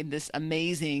who made this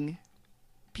amazing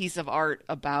piece of art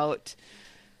about,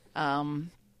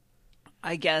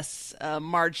 I guess,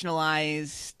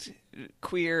 marginalized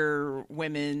queer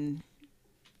women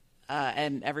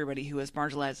and everybody who is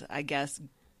marginalized, I guess,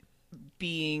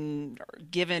 being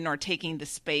given or taking the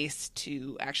space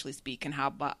to actually speak, and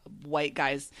how white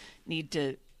guys need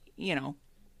to,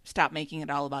 stop making it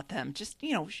all about them. Just, shh,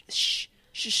 shh,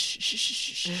 shh, shh, shh,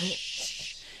 shh,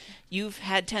 shh. You've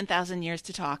had 10,000 years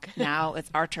to talk. Now it's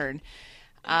our turn.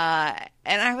 And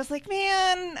I was like,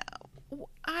 man,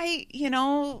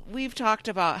 we've talked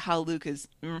about how Luke is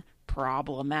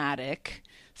problematic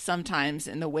sometimes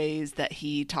in the ways that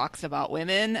he talks about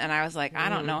women. And I was like, I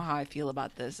don't know how I feel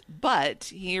about this. But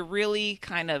he really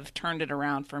kind of turned it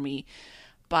around for me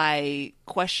by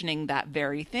questioning that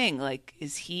very thing. Like,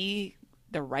 is he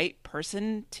the right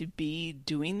person to be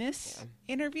doing this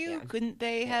interview? Yeah. Couldn't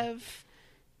they have,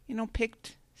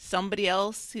 picked somebody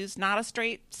else who's not a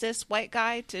straight cis white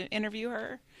guy to interview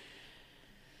her?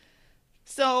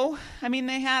 So,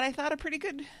 they had, I thought, a pretty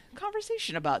good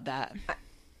conversation about that.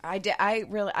 I did.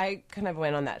 I kind of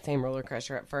went on that same roller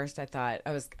coaster at first. I thought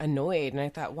I was annoyed, and I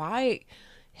thought, why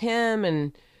him?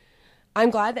 And I'm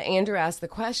glad that Andrew asked the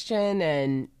question,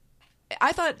 and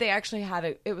I thought they actually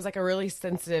had it was like a really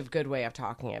sensitive, good way of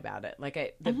talking about it.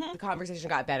 Like the conversation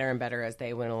got better and better as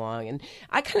they went along, and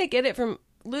I kind of get it from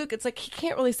Luke. It's like he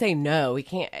can't really say no. He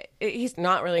can't. He's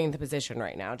not really in the position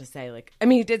right now to say like.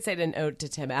 He did say an ode to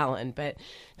Tim Allen, but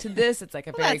to this, it's like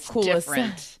a very that's cool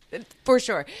different. for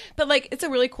sure. But like, it's a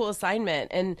really cool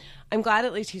assignment, and I'm glad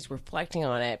at least he's reflecting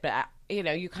on it. But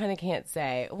you kind of can't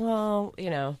say, well,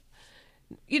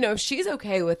 if she's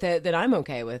okay with it, then I'm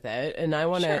okay with it, and I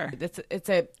want to. Sure. It's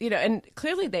a and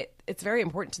clearly it's very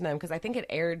important to them because I think it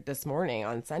aired this morning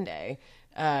on Sunday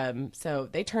So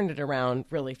they turned it around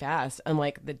really fast,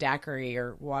 unlike the daiquiri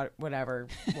or whatever,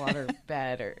 water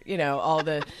bed or, all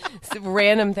the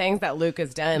random things that Luke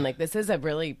has done. Like, this is a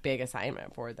really big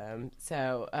assignment for them.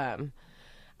 So, I'm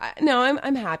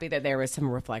happy that there was some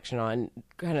reflection on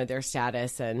kind of their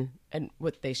status and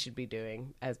what they should be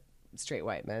doing as straight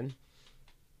white men.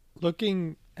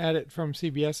 Looking at it from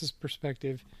CBS's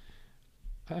perspective,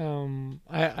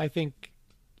 I think,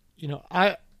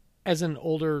 I, as an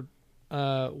older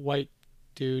white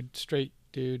dude, straight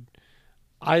dude,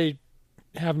 I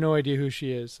have no idea who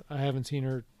she is. I haven't seen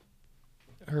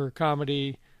her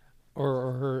comedy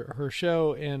or her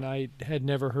show, and I had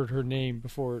never heard her name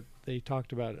before they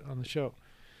talked about it on the show.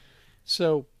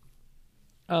 So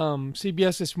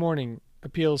CBS this morning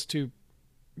appeals to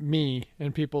me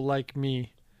and people like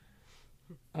me.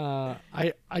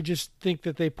 I just think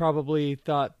that they probably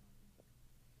thought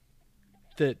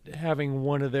that having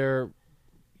one of their,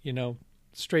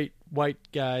 straight white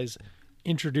guys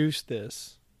introduce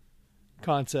this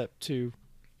concept to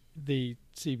the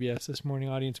CBS This Morning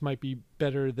audience might be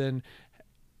better than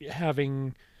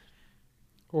having,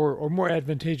 or more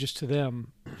advantageous to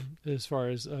them as far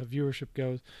as viewership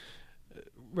goes,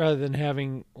 rather than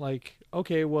having like,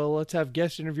 okay, well, let's have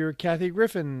guest interviewer Kathy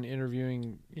Griffin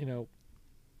interviewing,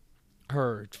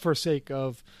 her for sake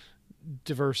of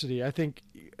diversity. I think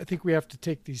we have to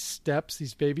take these steps,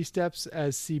 these baby steps,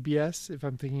 as CBS. If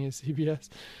I'm thinking as CBS,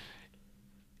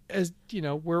 as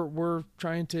we're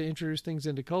trying to introduce things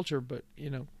into culture, but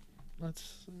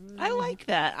let's. I like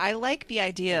that. I like the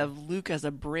idea of Luke as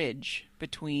a bridge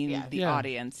between the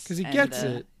audience because he and gets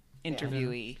the it.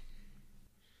 interviewee.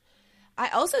 I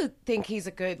also think he's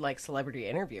a good celebrity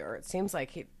interviewer. It seems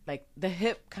like he the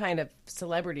hip kind of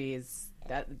celebrities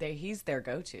that he's their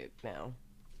go-to now.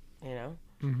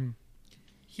 Mm-hmm.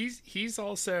 He's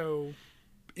also,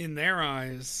 in their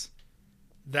eyes,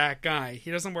 that guy. He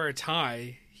doesn't wear a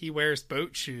tie. He wears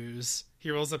boat shoes.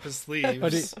 He rolls up his sleeves.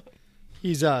 But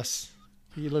he's us.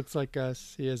 He looks like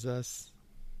us. He is us.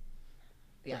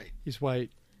 Yeah. Right. He's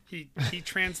white. He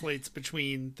translates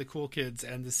between the cool kids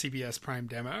and the CBS Prime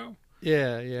demo.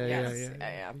 Yeah.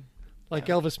 Like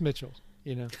Elvis Mitchell,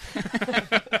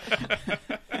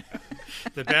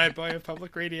 The bad boy of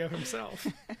public radio himself.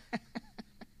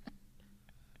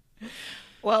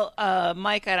 Well,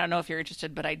 Mike, I don't know if you're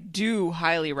interested, but I do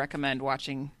highly recommend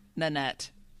watching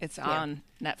Nanette. It's on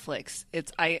Netflix.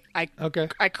 Okay.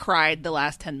 I cried the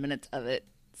last 10 minutes of it.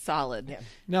 Solid. Yeah.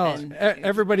 No, And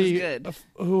everybody it was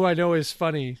good. who I know is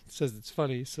funny says it's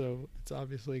funny, so it's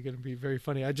obviously going to be very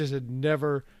funny. I just had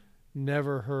never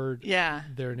heard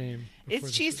their name.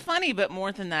 She's funny, but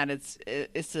more than that,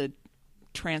 it's a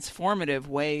transformative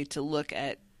way to look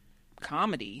at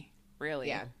comedy, really.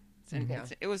 Yeah.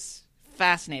 It was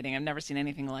fascinating. I've never seen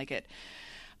anything like it.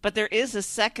 But there is a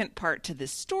second part to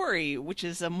this story, which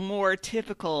is a more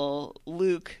typical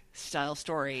Luke-style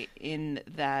story in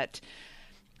that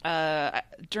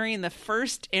during the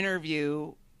first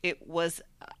interview, it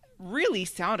really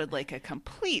sounded like a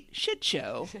complete shit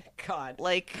show. God.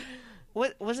 Like,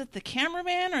 what was it, the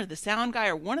cameraman or the sound guy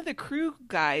or one of the crew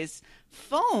guys'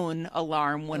 phone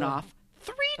alarm went off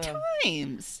 3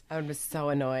 times. I would be so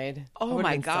annoyed. Oh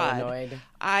my God. So annoyed.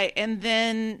 And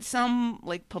then some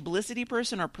publicity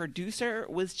person or producer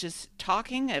was just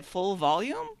talking at full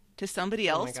volume to somebody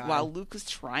else God. while Luke was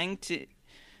trying to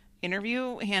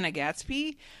interview Hannah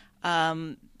Gadsby.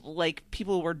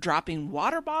 People were dropping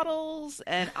water bottles,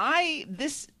 and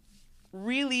this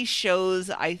really shows,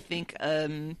 I think,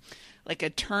 a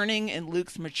turning in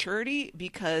Luke's maturity,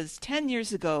 because 10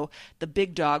 years ago, the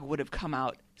big dog would have come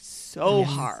out so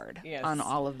hard on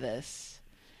all of this.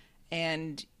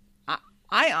 And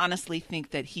I honestly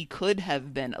think that he could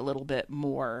have been a little bit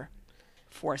more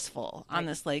forceful on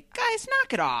this, guys,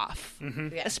 knock it off.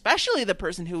 Mm-hmm. Yeah. Especially the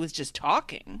person who was just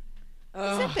talking.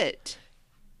 Zip it.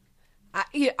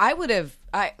 I would have.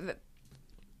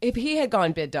 If he had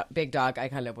gone big dog, I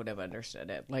kind of would have understood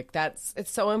it.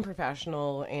 It's so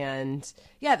unprofessional, and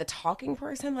the talking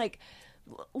person,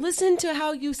 listen to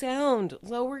how you sound,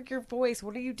 lower your voice.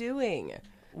 What are you doing?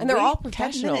 And they're all Wait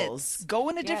 10 professionals. minutes. Go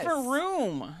in a different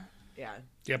room. Yeah.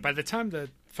 Yeah, by the time the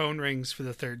phone rings for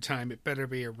the third time, it better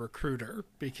be a recruiter,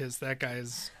 because that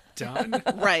guy's done.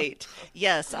 Right.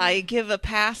 Yes, I give a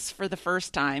pass for the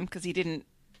first time because he didn't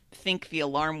think the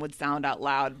alarm would sound out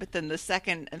loud. But then the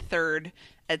second and third,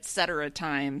 etc.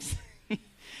 times,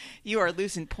 you are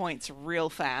losing points real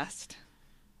fast.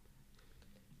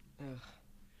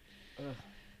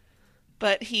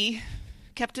 But he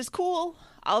kept his cool.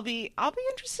 I'll be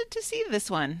interested to see this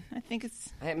one. I think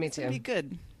it's Me too. gonna be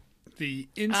good. The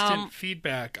instant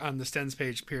feedback on the Stens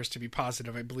page appears to be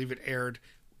positive. I believe it aired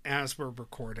as we're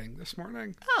recording this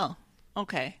morning. Oh,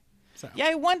 okay. So. Yeah,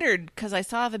 I wondered because I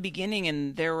saw the beginning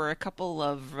and there were a couple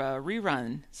of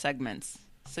rerun segments.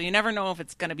 So you never know if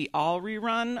it's going to be all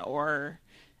rerun or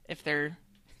if they're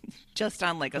just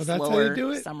on like a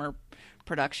slower summer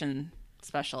production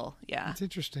special. Yeah. That's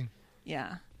interesting.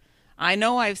 Yeah. I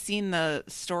know I've seen the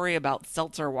story about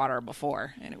seltzer water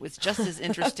before, and it was just as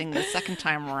interesting the second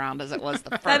time around as it was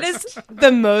the first. That is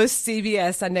the most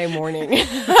CBS Sunday morning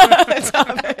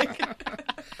topic.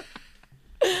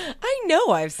 I know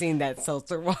I've seen that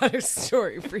seltzer water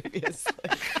story previously.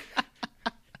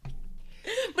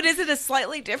 But is it a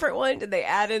slightly different one? Did they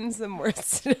add in some more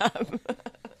stuff?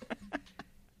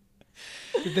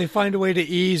 Did they find a way to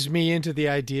ease me into the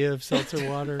idea of seltzer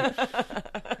water?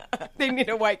 They need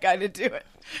a white guy to do it.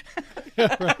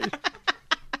 Yeah, right.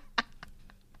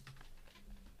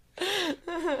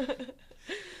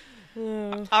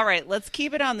 All right, let's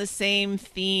keep it on the same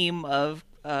theme of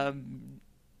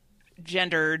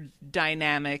gender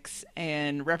dynamics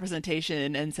and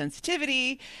representation and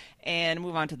sensitivity and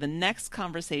move on to the next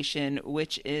conversation,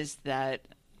 which is that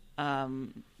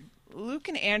Luke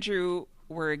and Andrew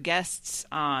were guests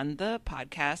on the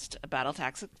podcast Battle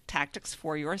Tactics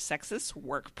for Your Sexist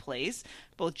Workplace.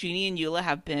 Both Jeannie and Eula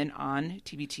have been on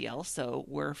TBTL, so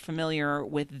we're familiar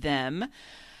with them.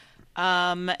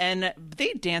 And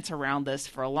they dance around this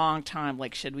for a long time.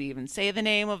 Like, should we even say the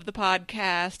name of the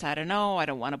podcast? I don't know. I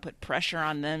don't want to put pressure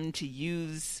on them to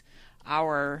use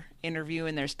our interview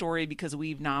in their story because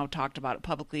we've now talked about it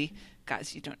publicly.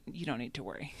 Guys, you don't need to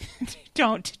worry.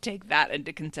 Don't take that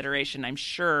into consideration. I'm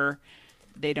sure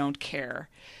they don't care.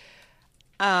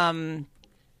 And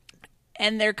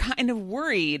they're kind of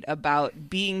worried about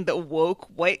being the woke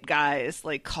white guys,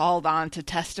 like called on to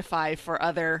testify for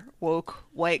other woke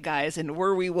white guys. And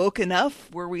were we woke enough?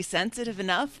 Were we sensitive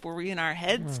enough? Were we in our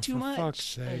heads too much? For fuck's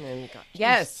sake.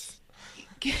 Yes.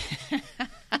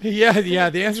 Yeah.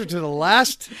 The answer to the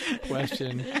last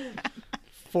question,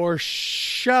 for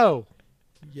show,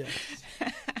 yes.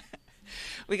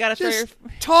 We got to just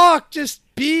talk, just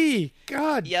be.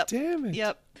 God damn it.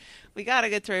 Yep. We got to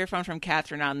get throw your phone from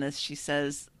Catherine on this. She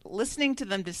says, listening to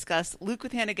them discuss Luke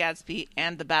with Hannah Gadsby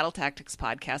and the Battle Tactics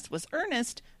podcast was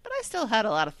earnest, but I still had a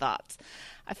lot of thoughts.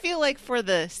 I feel like for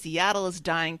the Seattle is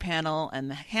Dying panel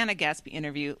and the Hannah Gadsby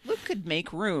interview, Luke could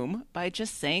make room by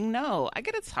just saying no. I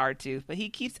get it's hard to, but he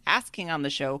keeps asking on the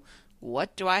show,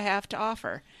 what do I have to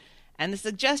offer? And the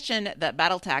suggestion that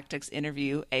Battle Tactics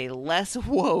interview a less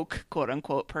woke,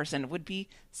 quote-unquote, person would be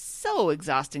so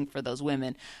exhausting for those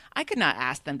women. I could not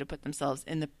ask them to put themselves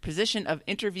in the position of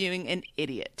interviewing an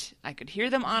idiot. I could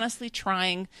hear them honestly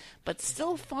trying, but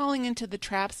still falling into the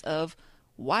traps of,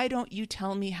 why don't you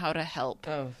tell me how to help,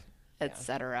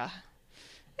 etc.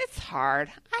 It's hard.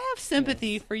 I have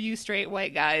sympathy for you straight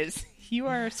white guys. You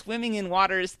are swimming in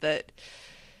waters that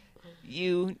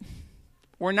you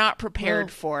were not prepared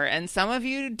for, and some of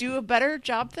you do a better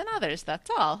job than others.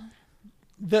 That's all.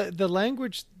 The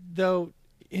language, though,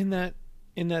 in that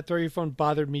throw your phone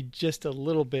bothered me just a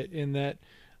little bit. In that,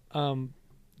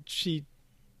 she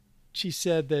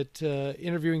said that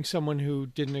interviewing someone who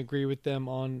didn't agree with them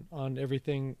on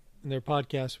everything in their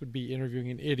podcast would be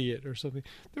interviewing an idiot or something.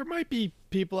 There might be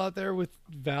people out there with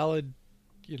valid,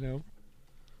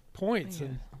 points,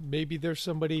 and maybe there's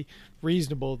somebody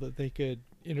reasonable that they could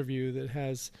interview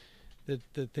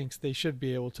that thinks they should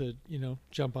be able to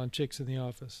jump on chicks in the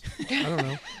office. I don't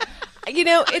know.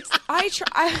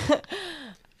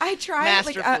 I try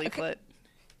masterfully put.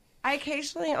 I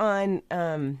occasionally on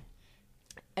a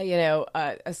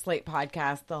Slate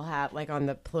podcast they'll have like on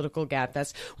the Political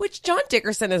Gabfest, which John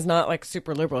Dickerson is not like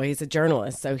super liberal. He's a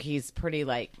journalist, so he's pretty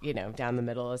down the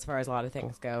middle as far as a lot of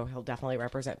things go. He'll definitely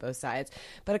represent both sides.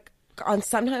 But on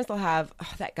sometimes they'll have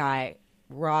that guy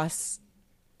Ross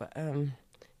Douthat.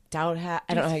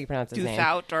 I don't know how you pronounce his name.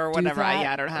 Douthat or whatever.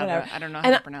 I don't know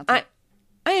how to pronounce it.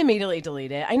 I immediately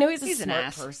delete it. I know he's a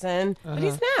smart person, but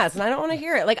he's an ass, and I don't want to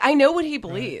hear it. Like, I know what he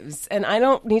believes, and I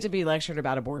don't need to be lectured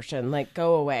about abortion. Like,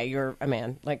 go away. You're a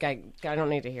man. Like, I don't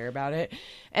need to hear about it.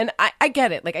 And I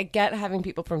get it. Like, I get having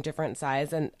people from different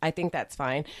sides, and I think that's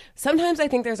fine. Sometimes I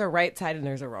think there's a right side and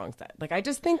there's a wrong side. Like, I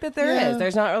just think that there is.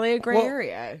 There's not really a gray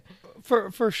area.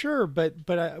 For sure, but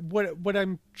what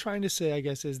I'm trying to say, I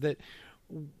guess, is that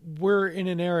we're in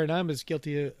an era, and I'm as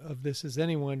guilty of this as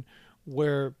anyone,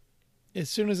 where as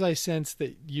soon as I sense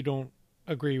that you don't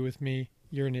agree with me,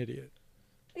 you're an idiot.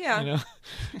 Yeah.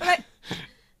 But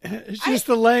it's just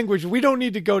the language. We don't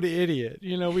need to go to idiot.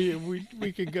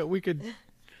 We could go. We could.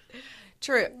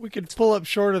 True. We could pull up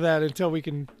short of that until we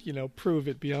can, prove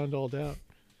it beyond all doubt.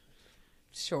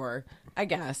 Sure, I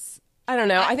guess. I don't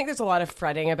know. I think there's a lot of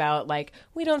fretting about, like,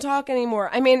 we don't talk anymore.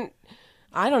 I mean,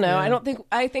 I don't know. Yeah.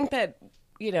 I think that,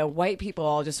 white people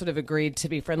all just sort of agreed to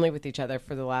be friendly with each other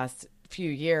for the last few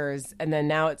years. And then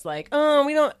now it's like, oh,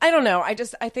 I don't know. I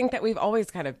think that we've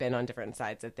always kind of been on different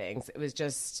sides of things. It was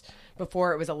just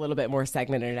before it was a little bit more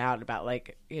segmented out about,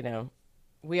 like,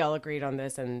 we all agreed on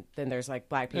this, and then there's like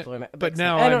black people. But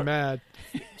now I'm mad.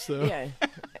 So Yeah.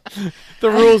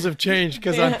 the rules have changed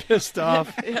because I'm pissed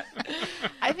off.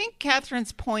 I think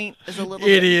Catherine's point is a little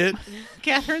Idiot.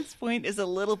 Catherine's point is a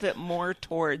little bit more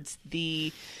towards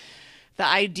the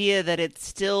idea that it's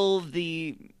still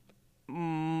the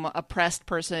oppressed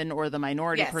person or the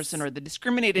minority Yes. person or the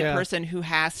discriminated Yeah. person who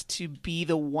has to be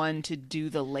the one to do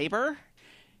the labor,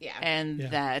 Yeah. and Yeah.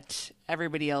 that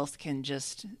everybody else can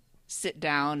just sit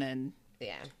down and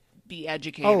Yeah. be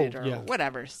educated or yeah.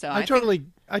 whatever. So I think-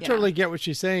 totally get what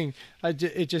she's saying.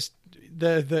 It just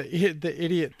the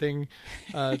idiot thing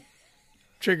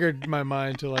triggered my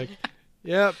mind to like,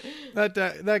 yep,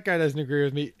 that guy doesn't agree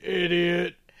with me,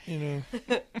 idiot.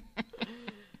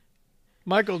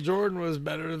 Michael Jordan was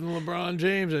better than LeBron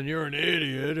James, and you're an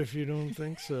idiot if you don't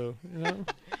think so.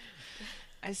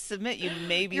 I submit you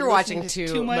may be You're listening watching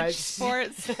to too much much.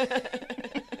 sports.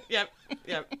 Yep.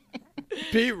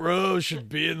 Pete Rose should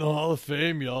be in the Hall of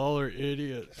Fame. Y'all are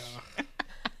idiots.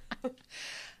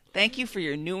 Thank you for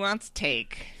your nuanced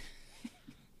take.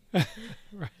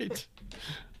 Right?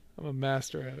 I'm a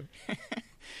master at it.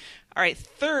 All right,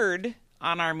 third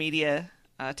on our media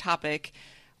topic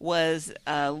was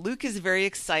Luke is very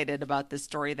excited about this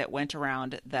story that went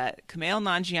around that Kumail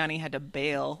Nanjiani had to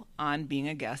bail on being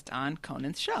a guest on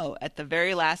Conan's show at the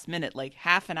very last minute, like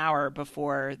half an hour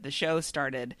before the show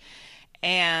started.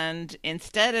 And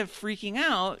instead of freaking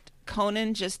out,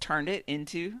 Conan just turned it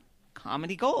into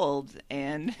comedy gold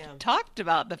and talked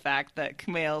about the fact that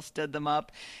Kumail stood them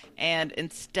up. And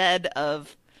instead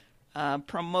of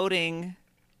promoting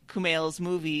Kumail's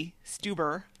movie,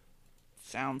 Stuber,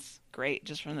 sounds great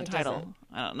just from the title. doesn't.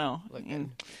 I don't know. Look good.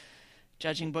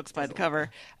 Judging books by the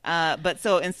cover. But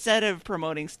so instead of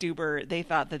promoting Stuber, they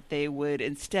thought that they would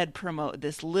instead promote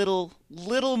this little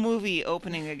movie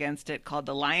opening against it called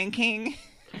The Lion King.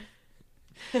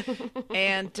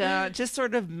 And just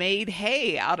sort of made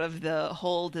hay out of the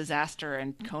whole disaster.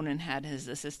 And Conan had his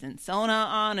assistant Sona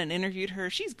on and interviewed her.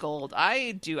 She's gold.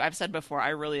 I've said before, I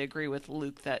really agree with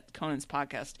Luke that Conan's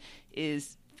podcast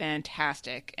is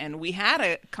fantastic. And we had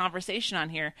a conversation on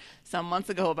here some months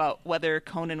ago about whether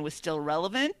Conan was still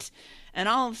relevant. And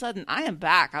all of a sudden, I am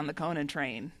back on the Conan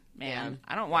train. Man,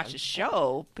 I don't watch his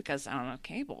show because I don't have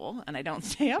cable and I don't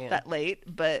stay up that late.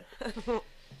 But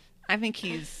I think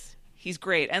he's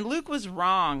great. And Luke was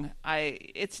wrong.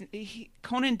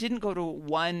 Conan didn't go to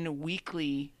one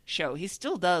weekly show. He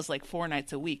still does like 4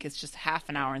 nights a week. It's just half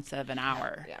an hour instead of an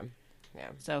hour. Yeah.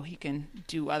 So he can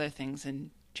do other things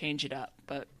and change it up.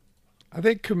 But I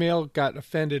think Kumail got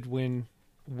offended when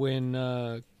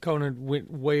Conan went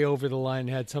way over the line and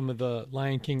had some of the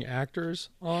Lion King actors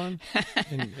on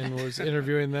and was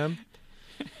interviewing them.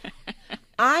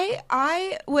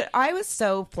 What I was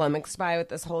so flummoxed by with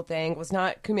this whole thing was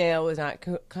not Kumail, was not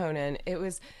Conan. It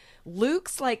was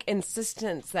Luke's like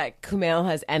insistence that Kumail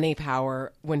has any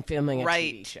power when filming a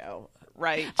TV show.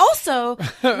 Right. Also,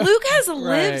 Luke has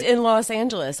lived Right. in Los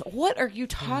Angeles. What are you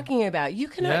talking about? You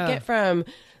cannot get from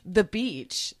the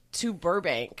beach to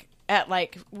Burbank at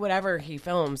like whatever he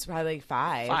films, probably like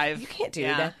 5. You can't do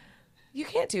that. You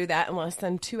can't do that in less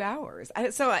than 2 hours.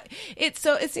 It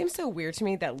seems so weird to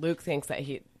me that Luke thinks that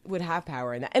he would have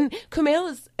power in that. And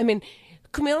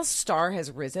Kumail's star has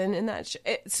risen in that.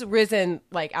 It's risen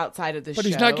like outside of the show. But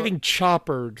he's not getting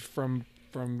choppered from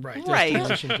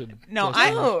destination to No,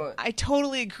 destination. I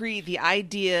totally agree. The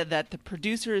idea that the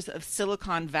producers of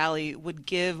Silicon Valley would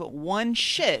give one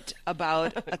shit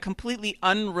about a completely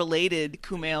unrelated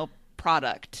Kumail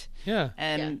product. Yeah.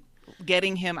 And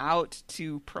getting him out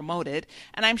to promote it.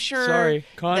 And I'm sure Sorry,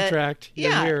 contract. that-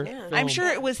 You're yeah, here. I'm Film. sure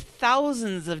it was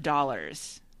thousands of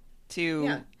dollars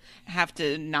to have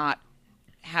to not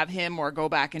have him or go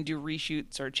back and do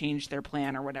reshoots or change their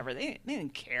plan or whatever. They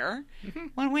didn't care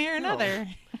one way or another.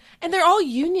 And they're all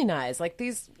unionized. Like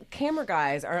these camera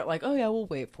guys aren't like, oh yeah, we'll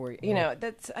wait for you. You know,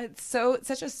 that's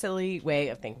such a silly way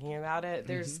of thinking about it.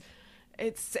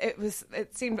 It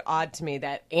seemed odd to me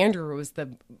that Andrew was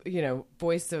the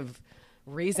voice of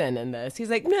reason in this. He's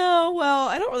like, no, well,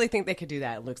 I don't really think they could do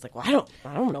that. And Luke's like, well, I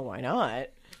don't know why not.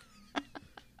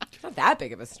 He's not that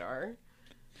big of a star.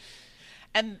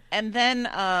 And then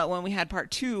when we had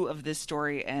part 2 of this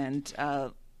story and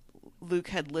Luke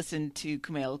had listened to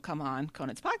Kumail come on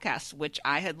Conan's podcast, which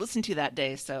I had listened to that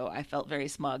day, so I felt very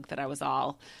smug that I was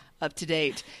all up to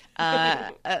date.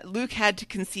 Luke had to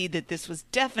concede that this was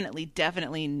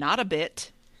definitely not a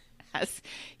bit, as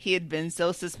he had been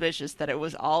so suspicious that it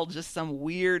was all just some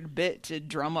weird bit to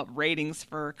drum up ratings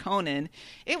for Conan.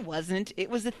 It wasn't. It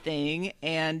was a thing,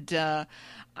 and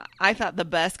I thought the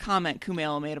best comment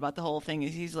Kumail made about the whole thing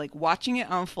is he's like, watching it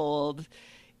unfold,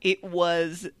 it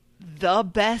was the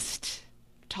best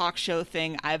talk show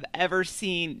thing I've ever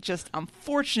seen. Just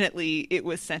unfortunately, it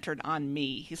was centered on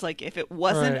me. He's like, if it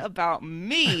wasn't about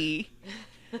me,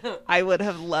 I would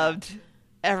have loved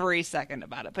every second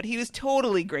about it. But he was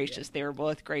totally gracious. They were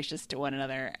both gracious to one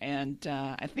another, and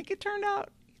I think it turned out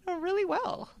really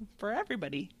well for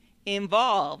everybody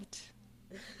involved.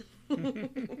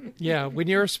 Yeah, when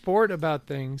you're a sport about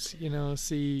things,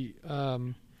 see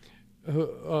Matt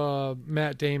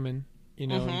Damon,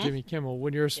 and Jimmy Kimmel.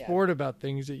 When you're a sport about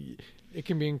things, it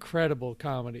can be incredible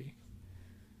comedy.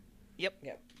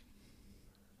 Yep.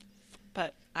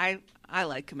 But I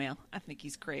like Kumail. I think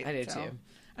he's great. I do too.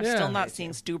 I'm still not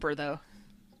seeing Stuber though.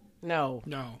 No,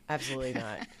 No. absolutely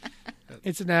not.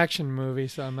 It's an action movie,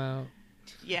 so I'm out.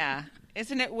 Yeah,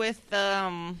 isn't it with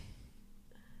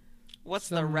what's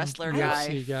the Some wrestler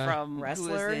UFC guy from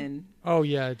Wrestler? Who was in? Oh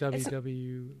yeah,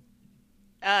 WW.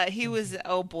 He was.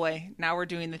 Oh boy, now we're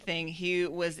doing the thing. He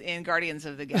was in Guardians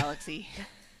of the Galaxy.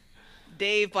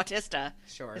 Dave Bautista.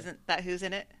 Sure. Isn't that who's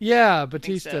in it? Yeah, so.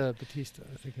 Batista.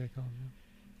 I think I call him.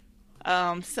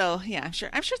 So yeah, I'm sure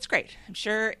it's great. I'm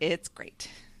sure it's great.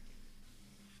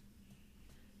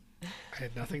 I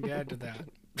had nothing to add to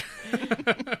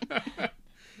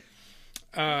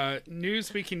that.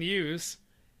 News we can use.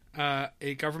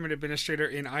 A government administrator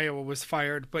in Iowa was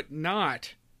fired, but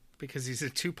not because he's a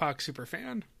Tupac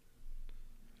superfan.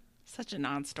 Such a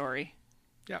non-story.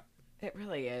 Yeah. It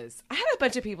really is. I had a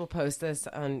bunch of people post this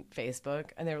on Facebook,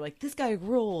 and they were like, "This guy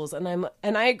rules," and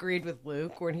I agreed with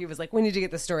Luke when he was like, "We need to get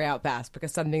the story out fast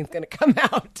because something's going to come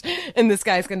out, and this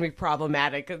guy's going to be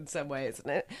problematic in some ways."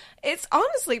 And it's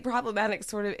honestly problematic,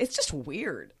 sort of. It's just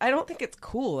weird. I don't think it's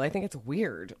cool. I think it's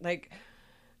weird. Like,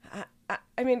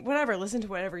 I mean, whatever. Listen to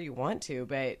whatever you want to,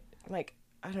 but like,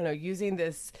 I don't know. Using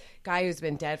this guy who's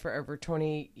been dead for over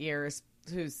 20 years,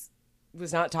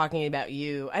 was not talking about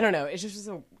you. I don't know. It's just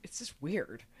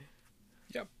weird.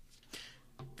 Yep.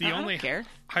 The I don't only care.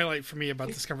 highlight for me about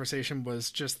this conversation was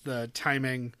just the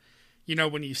timing.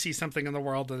 When you see something in the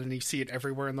world and then you see it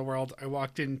everywhere in the world. I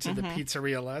walked into the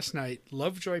pizzeria last night,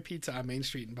 Lovejoy Pizza on Main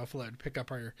Street in Buffalo, to pick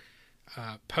up our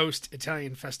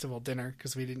post-Italian festival dinner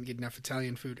because we didn't get enough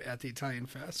Italian food at the Italian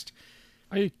Fest.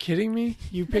 Are you kidding me?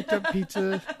 You picked up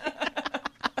pizza?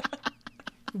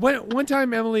 One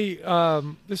time, Emily,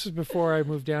 this was before I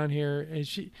moved down here, and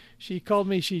she called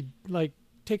me. She'd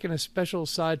taken a special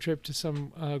side trip to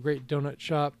some great donut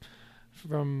shop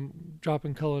from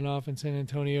dropping Cullen off in San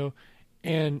Antonio,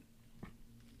 and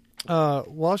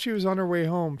while she was on her way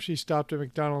home, she stopped at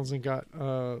McDonald's and got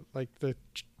a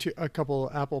couple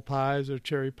apple pies or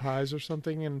cherry pies or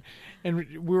something, and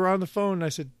we were on the phone. And I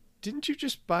said, "Didn't you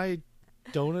just buy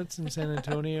donuts in San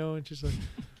Antonio?" And she's like,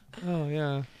 "Oh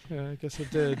yeah, I guess I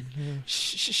did." Yeah.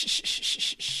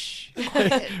 Shh.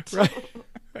 Right.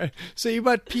 So you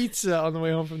bought pizza on the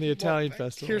way home from the Italian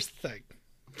festival. Here's the thing.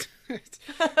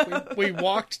 we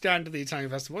walked down to the Italian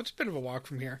festival. It's a bit of a walk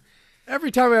from here.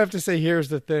 Every time I have to say, "Here's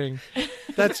the thing,"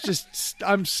 that's just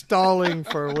I'm stalling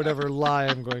for whatever lie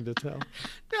I'm going to tell.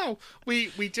 No, we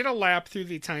did a lap through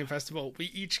the Italian festival. We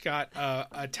each got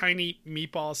a tiny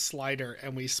meatball slider,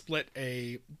 and we split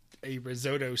a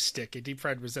risotto stick, a deep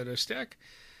fried risotto stick,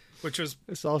 which was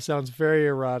This all sounds very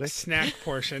erotic. snack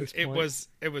portion. It was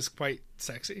quite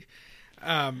sexy.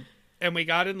 And we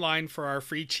got in line for our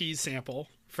free cheese sample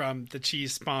from the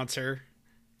cheese sponsor.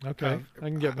 Okay, I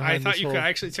can get behind I thought this you whole could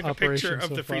actually take a operation picture of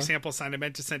so the free far. sample sign. I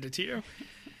meant to send it to you.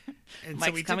 And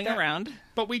Mike's we did coming that. around.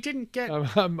 But we didn't get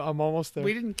I'm almost there.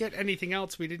 we didn't get anything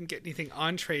else. We didn't get anything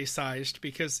entree sized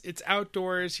because it's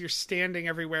outdoors. You're standing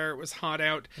everywhere. It was hot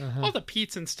out. All the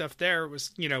pizza and stuff there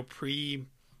was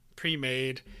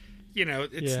pre-made.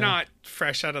 It's not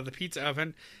fresh out of the pizza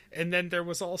oven. And then there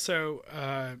was also,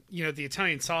 the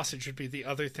Italian sausage would be the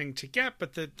other thing to get.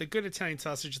 But the good Italian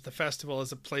sausage at the festival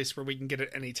is a place where we can get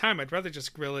it any time. I'd rather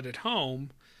just grill it at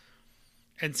home.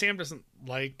 And Sam doesn't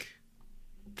like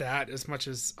that as much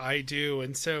as I do.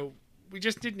 And so we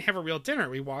just didn't have a real dinner.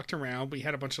 We walked around. We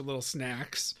had a bunch of little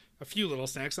snacks, a few little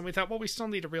snacks. And we thought, well, we still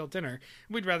need a real dinner.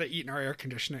 We'd rather eat in our air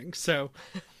conditioning. So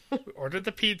we ordered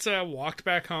the pizza, walked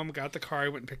back home, got the car, I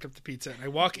went and picked up the pizza. And I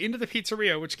walk into the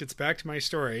pizzeria, which gets back to my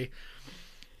story.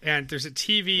 And there's a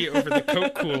TV over the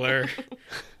Coke cooler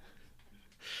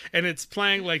and it's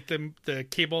playing like the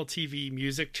cable TV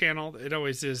music channel. It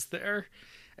always is there.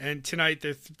 And tonight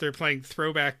they're playing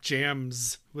Throwback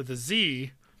Jams with a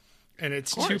Z, and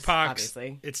it's course, Tupac's.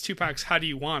 obviously. It's Tupac's "How Do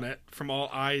You Want It" from All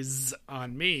Eyes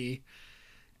on Me.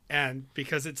 And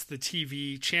because it's the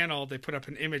TV channel, they put up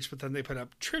an image, but then they put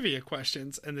up trivia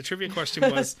questions. And the trivia question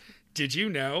was, did you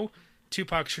know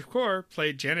Tupac Shakur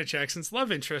played Janet Jackson's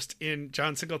love interest in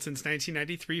John Singleton's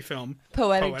 1993 film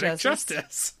Poetic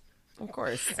Justice? Of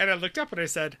course. And I looked up and I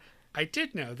said, I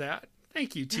did know that.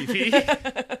 Thank you, TV.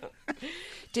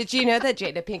 Did you know that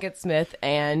Jada Pinkett Smith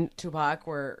and Tupac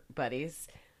were buddies?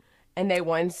 And they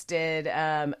once did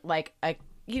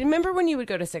you remember when you would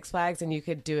go to Six Flags and you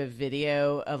could do a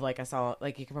video of like a song,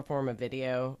 like you could perform a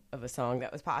video of a song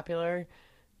that was popular?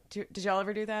 Did y'all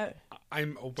ever do that?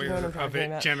 I'm aware what I'm of talking it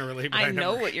about? generally, but I I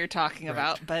know never... what you're talking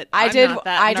about, but I I'm did- not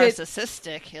that I did-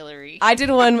 narcissistic, Hillary. I did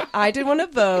one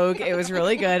of Vogue. It was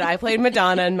really good. I played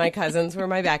Madonna and my cousins were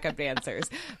my backup dancers.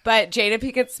 But Jada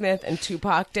Pinkett Smith and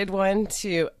Tupac did one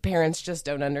to Parents Just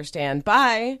Don't Understand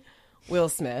by Will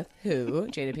Smith, who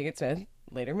Jada Pinkett Smith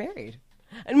later married.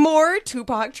 And more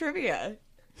Tupac trivia.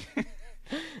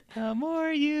 The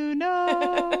more you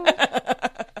know.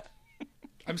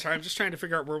 I'm sorry, I'm just trying to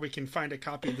figure out where we can find a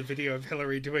copy of the video of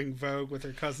Hillary doing Vogue with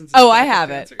her cousins. Oh, I have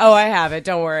it. Oh, I have it.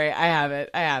 Don't worry. I have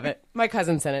it. My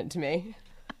cousin sent it to me.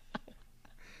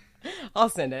 I'll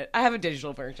send it. I have a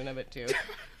digital version of it too.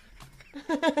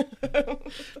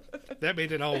 That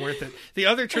made it all worth it. The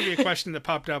other trivia question that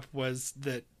popped up was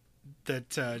that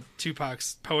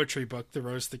Tupac's poetry book, The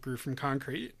Rose That Grew from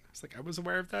Concrete. I was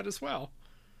aware of that as well.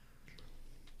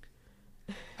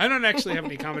 I don't actually have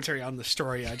any commentary on the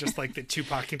story. I just like that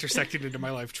Tupac intersected into my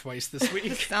life twice this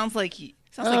week. Sounds like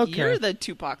Okay. you're the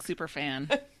Tupac super fan.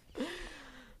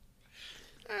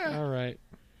 All right.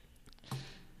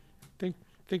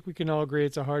 Think we can all agree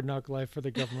it's a hard knock life for the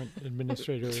government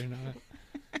administrator in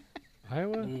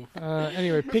Iowa.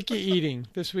 Anyway, picky eating.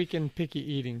 This week in picky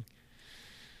eating.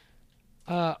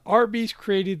 Arby's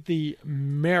created the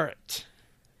Merit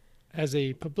as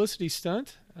a publicity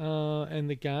stunt, and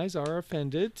the guys are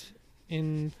offended.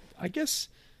 I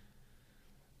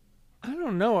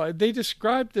don't know. They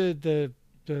described the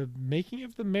making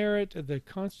of the Merit, the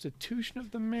constitution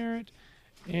of the Merit,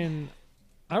 and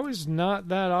I was not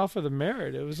that off of the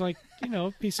Merit. It was like,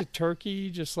 a piece of turkey,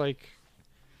 just like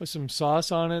with some sauce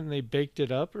on it, and they baked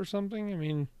it up or something. I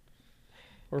mean,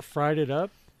 or fried it up.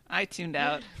 I tuned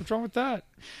out. What's wrong with that?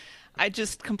 I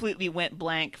just completely went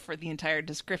blank for the entire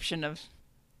description of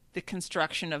the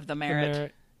construction of the The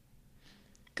Merit.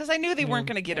 Because I knew they weren't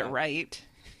going to get Yeah. it right.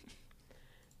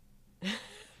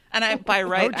 And by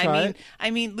right, would try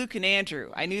I mean Luke and Andrew.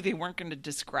 I knew they weren't going to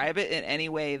describe it in any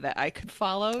way that I could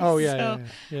follow. Oh, yeah, so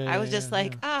yeah. I was Yeah, just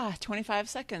yeah. 25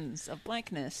 seconds of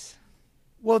blankness.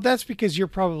 Well, that's because you're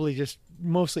probably just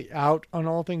mostly out on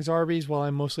all things Arby's, while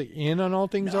I'm mostly in on all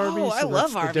things No, Arby's. I So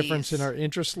love that's the difference Arby's. in our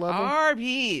interest level.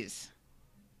 Arby's.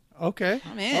 Okay.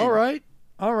 I'm in.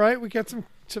 All right. We got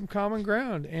some common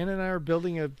ground. Ann and I are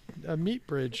building a meat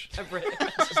bridge.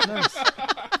 This is nice.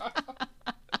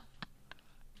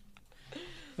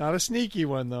 Not a sneaky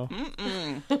one, though.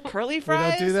 Curly We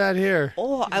fries. don't do that here.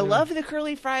 Oh, I love the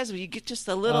curly fries where you get just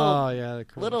a little, Oh, yeah. The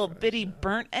curly little fries, bitty yeah.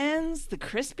 burnt ends, the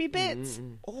crispy bits.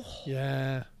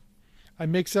 Yeah. I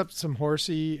mix up some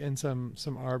horsey and some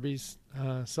Arby's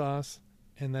sauce,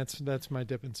 and that's my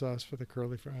dipping sauce for the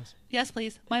curly fries. Yes,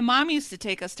 please. My mom used to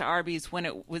take us to Arby's when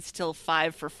it was still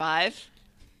 5 for $5.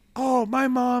 Oh, my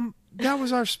mom, that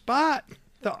was our spot.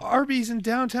 The Arby's in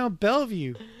downtown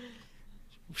Bellevue.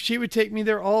 She would take me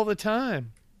there all the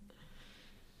time.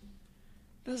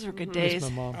 Those were good Miss days. my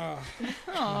mom.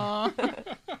 Aw.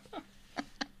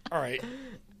 All right.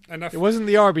 Enough. It wasn't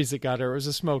the Arby's that got her. It was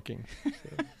the smoking.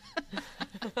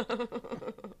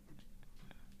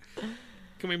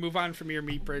 Can we move on from your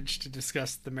meat bridge to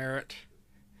discuss the Merit?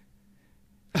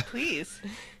 Please.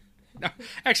 No,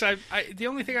 actually, the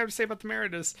only thing I would say about the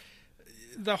Merit is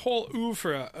the whole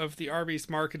oeuvre of the Arby's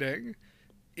marketing.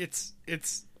 It's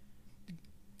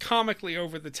comically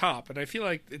over the top, and I feel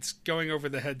like it's going over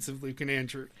the heads of Luke and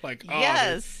Andrew. Like,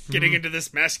 Yes. they're getting into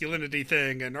this masculinity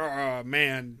thing, and oh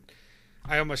man,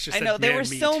 I almost just I said know they man were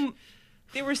meat.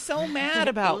 they were so mad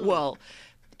about, well,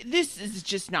 this is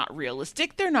just not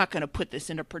realistic. They're not going to put this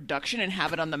into production and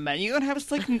have it on the menu. And I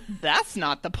was like, that's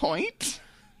not the point.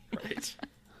 Right.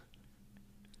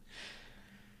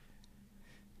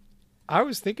 I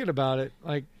was thinking about it.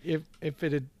 Like, if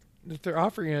they're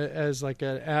offering it as like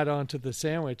an add-on to the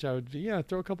sandwich, I would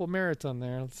throw a couple Merits on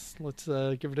there. Let's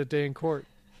give it a day in court.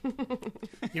 You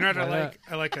know what I Why like?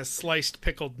 not? I like a sliced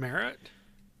pickled Merit.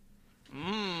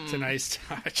 It's a nice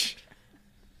touch.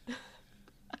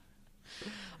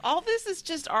 all this is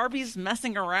just Arby's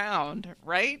messing around,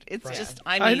 right? It's just,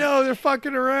 I mean, I know they're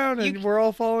fucking around, and we're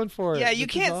all falling for it. yeah, you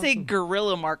which is can't say awesome.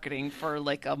 guerrilla marketing for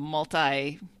like a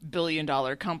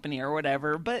multi-billion-dollar company or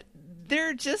whatever, but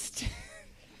they're just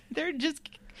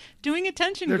doing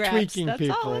attention They're grabs. tweaking That's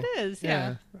people. all it is.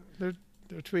 Yeah. They're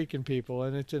tweaking people,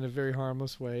 and it's in a very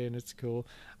harmless way, and it's cool.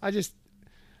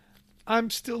 I'm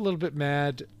still a little bit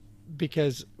mad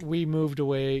because we moved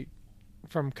away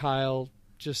from Kyle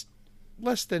just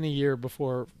less than a year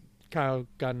before Kyle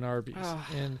got an Arby's,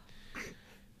 and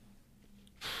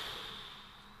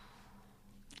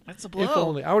That's a blow. if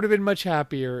only I would have been much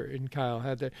happier in Kyle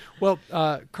had that. Well,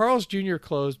 Carl's Jr.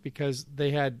 closed because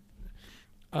they had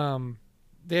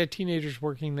teenagers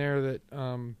working there that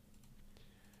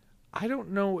I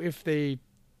don't know if they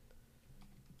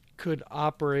could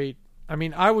operate. I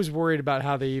mean, I was worried about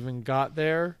how they even got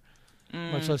there,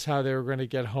 much less how they were going to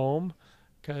get home,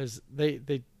 because they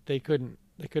couldn't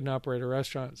operate a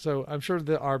restaurant. So I'm sure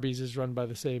the Arby's is run by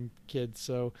the same kids.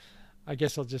 So I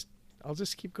guess I'll just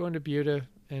keep going to Buda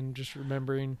and just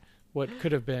remembering what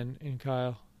could have been in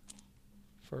Kyle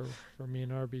for me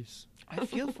and Arby's. I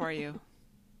feel for you.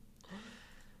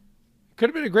 Could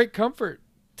have been a great comfort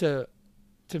to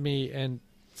me, and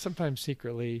sometimes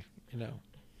secretly,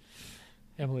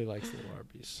 Emily likes little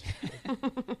Arby's.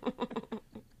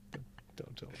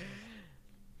 Don't tell her.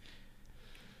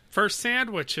 First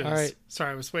sandwiches. All right.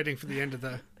 Sorry, I was waiting for the end of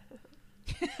the.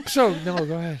 So no,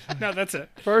 go ahead. No, that's it.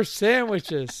 First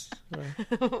sandwiches.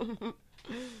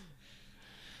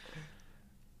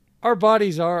 Our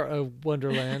bodies are a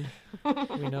wonderland.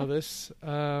 We know this.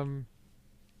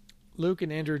 Luke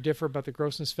and Andrew differ about the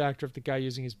grossness factor of the guy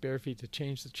using his bare feet to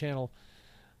change the channel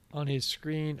on his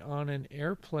screen on an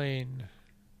airplane.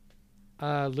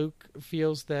 Luke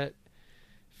feels that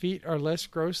feet are less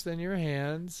gross than your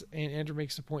hands, and Andrew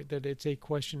makes the point that it's a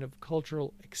question of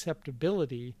cultural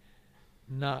acceptability,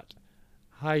 not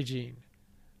hygiene.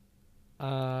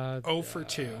 0 for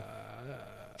 2.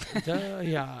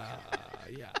 Yeah.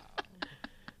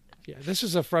 This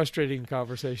is a frustrating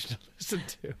conversation to listen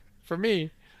to. For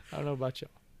me, I don't know about y'all.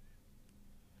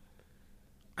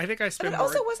 I think I spent But more.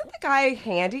 also, wasn't the guy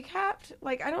handicapped?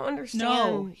 Like, I don't understand.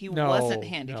 No, he No, wasn't no.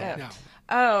 handicapped. No.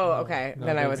 Oh, okay. No,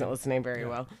 then I don't wasn't be- listening very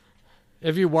well.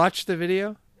 Have you watched the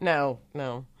video? No.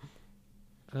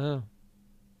 Oh.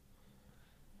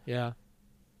 Yeah.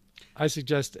 I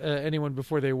suggest anyone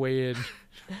before they weigh in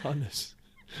on this,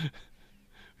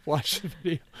 watch the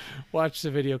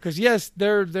video. Because yes,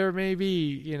 there may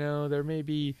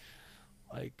be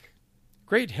like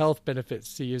great health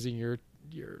benefits to using your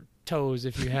toes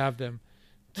if you have them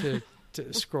to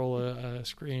scroll a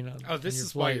screen on. Oh, this on your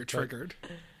is why you're flight, but- triggered.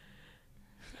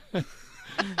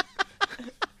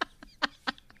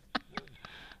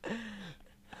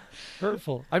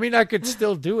 Hurtful. I mean, I could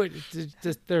still do it. It's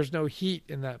just there's no heat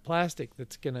in that plastic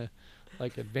that's gonna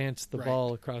like advance the Right.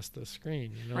 ball across the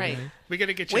screen. You know Right. what I mean? We got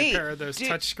to get you Wait, a pair of those dude.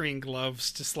 touchscreen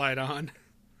gloves to slide on.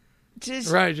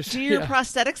 Right, just- Do your yeah.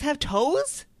 prosthetics have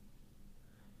toes?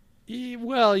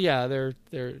 Well, yeah, they're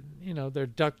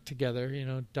ducked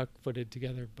together, duck-footed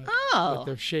together, but Oh.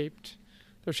 they're shaped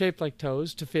like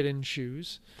toes to fit in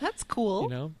shoes. That's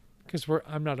cool. Because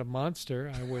I'm not a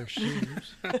monster. I wear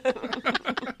shoes.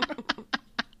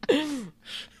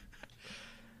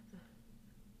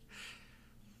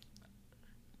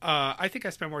 I think I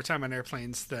spend more time on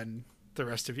airplanes than the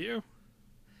rest of you.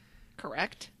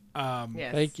 Correct.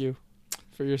 Yes. Thank you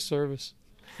for your service.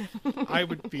 I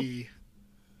would be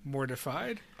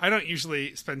mortified. I don't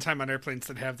usually spend time on airplanes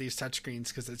that have these touchscreens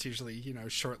because it's usually,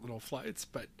 short little flights,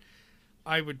 but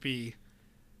I would be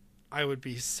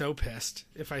so pissed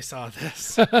if I saw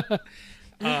this.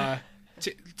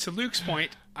 To Luke's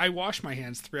point, I wash my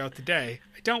hands throughout the day.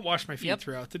 I don't wash my feet Yep.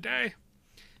 throughout the day.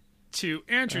 To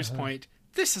Andrew's point,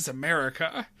 this is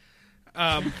America.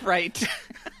 Right.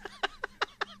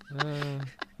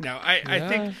 No,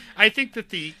 I think that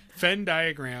the Venn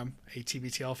diagram, a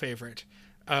TBTL favorite,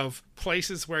 of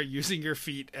places where using your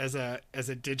feet as a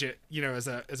digit, as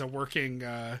a working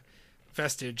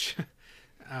vestige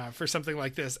for something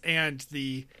like this, and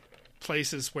the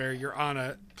places where you're on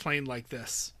a plane like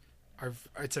this,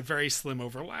 it's a very slim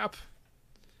overlap.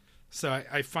 So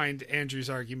I find Andrew's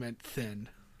argument thin.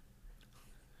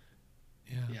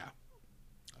 Yeah.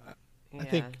 I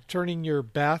think turning your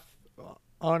bath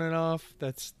on and off,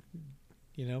 that's,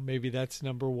 maybe that's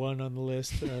number one on the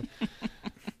list.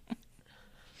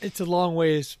 It's a long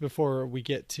ways before we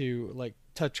get to like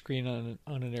touchscreen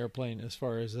on an airplane as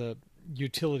far as a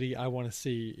utility I want to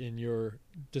see in your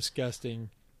disgusting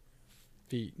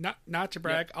feet. Not to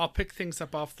brag, I'll pick things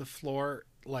up off the floor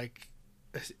like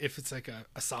if it's like a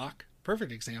sock,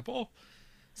 perfect example.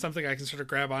 Something I can sort of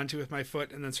grab onto with my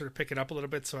foot and then sort of pick it up a little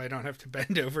bit so I don't have to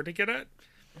bend over to get it.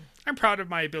 I'm proud of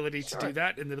my ability to do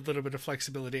that and the little bit of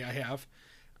flexibility I have.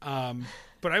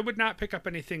 But I would not pick up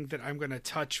anything that I'm going to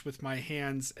touch with my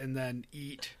hands and then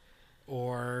eat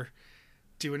or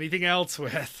do anything else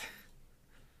with.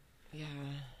 Yeah.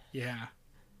 Yeah.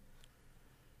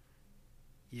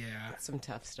 Yeah. That's some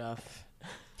tough stuff.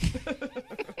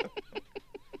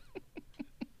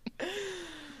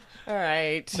 All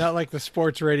right. Not like the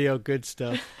sports radio good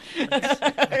stuff.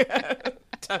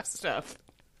 Tough stuff.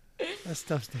 That's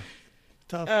tough stuff.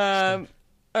 Tough stuff.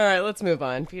 All right, let's move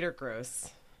on. Feet are gross.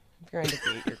 If you're into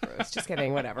feet, you're gross. Just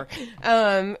kidding. Whatever.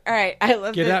 All right. I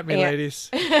love Get that at me, ladies.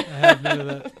 I have none of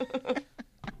that.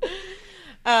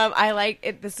 I like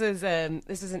it. This is an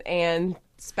Anne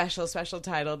special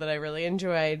title that I really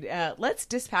enjoyed. Let's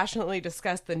dispassionately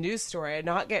discuss the news story and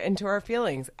not get into our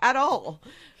feelings at all.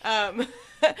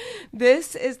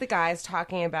 This is the guys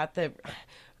talking about the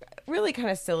really kind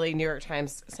of silly New York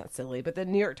Times. It's not silly, but the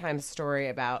New York Times story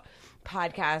about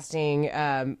podcasting,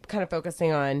 kind of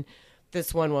focusing on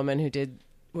this one woman who did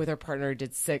with her partner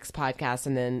did 6 podcasts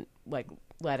and then like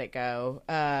let it go.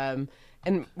 And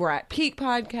we're at peak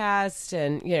podcast,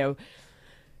 and you know,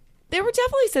 there were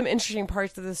definitely some interesting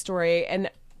parts of the story, and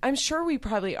I'm sure we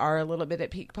probably are a little bit at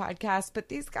peak podcast, but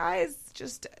these guys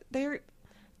just they're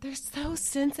so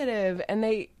sensitive, and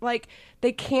they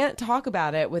can't talk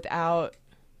about it without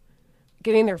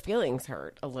getting their feelings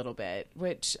hurt a little bit,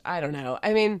 which I don't know.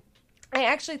 I mean, I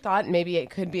actually thought maybe it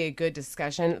could be a good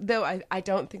discussion, though I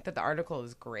don't think that the article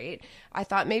is great. I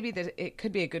thought maybe that it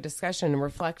could be a good discussion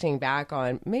reflecting back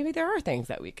on maybe there are things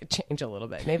that we could change a little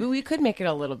bit. Maybe we could make it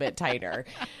a little bit tighter.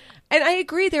 And I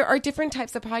agree, there are different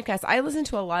types of podcasts. I listen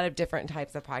to a lot of different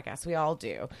types of podcasts. We all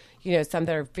do. You know, some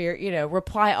that are very, you know,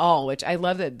 Reply All, which I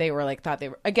love that they were like, that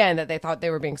they thought they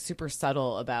were being super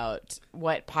subtle about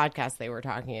what podcast they were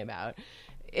talking about.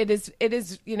 It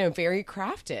is, you know, very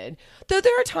crafted. Though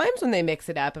there are times when they mix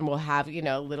it up and we'll have, you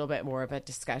know, a little bit more of a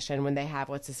discussion when they have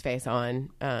what's his face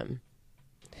on.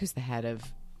 Who's the head of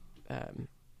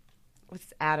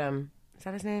what's Adam? Is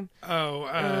that his name?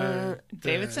 Oh,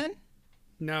 Davidson?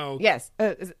 No. Yes.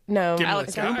 No. Gimlet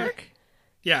Alex guy. Bloomberg?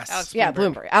 Yes. Alex Yeah,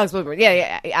 Bloomberg. Alex Bloomberg.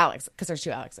 Yeah, Alex, because there's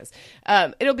 2 Alexes.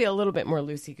 It'll be a little bit more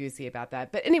loosey-goosey about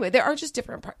that. But anyway, there are just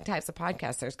different types of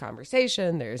podcasts. There's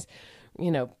conversation. There's, you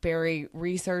know, very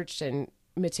researched and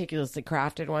meticulously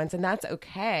crafted ones, and that's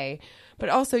okay. But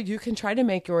also, you can try to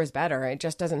make yours better. It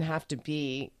just doesn't have to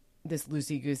be this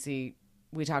loosey-goosey,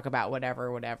 we talk about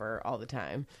whatever all the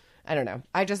time. I don't know.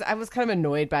 I was kind of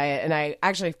annoyed by it, and I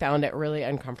actually found it really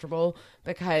uncomfortable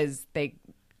because they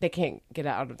can't get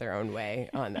out of their own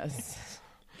way on this.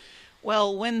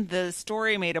 Well, when the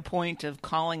story made a point of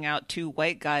calling out 2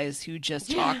 white guys who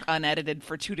just talk unedited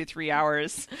for 2 to 3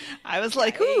 hours, I was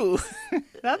like, ooh,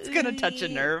 that's going to touch a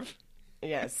nerve.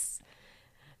 Yes.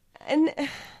 And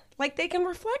like they can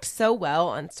reflect so well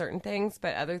on certain things,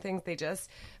 but other things they just,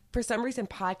 for some reason,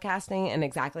 podcasting and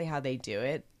exactly how they do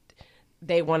it,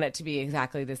 they want it to be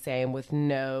exactly the same with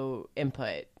no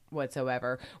input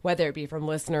whatsoever, whether it be from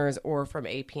listeners or from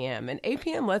APM. And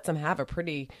APM lets them have a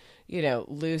pretty, you know,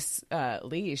 loose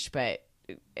leash, but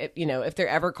you know, if they're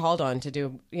ever called on to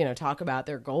do, you know, talk about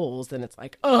their goals, then it's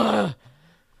like, ugh,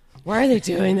 why are they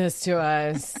doing this to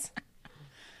us?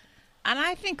 And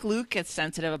I think Luke gets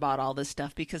sensitive about all this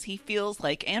stuff because he feels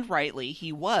like, and rightly,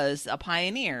 he was a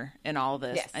pioneer in all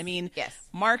this. Yes. I mean, Yes.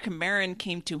 Mark Maron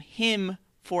came to him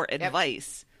for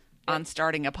advice on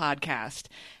starting a podcast.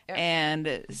 Yep.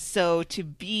 And so to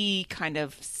be kind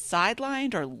of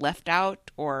sidelined or left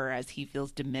out, or as he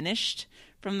feels diminished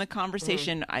from the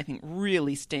conversation, I think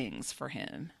really stings for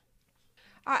him.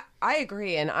 I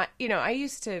agree. And I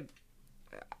used to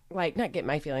like not get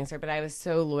my feelings hurt, but I was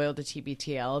so loyal to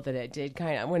TBTL that it did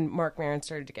kind of, when Mark Maron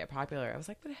started to get popular, I was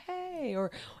like, but hey, or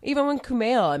even when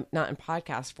Kumail, not in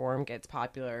podcast form, gets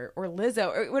popular, or Lizzo,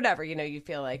 or whatever, you know, you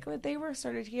feel like, well, they were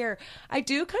started here. I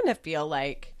do kind of feel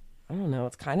like, I don't know,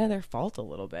 it's kind of their fault a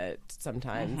little bit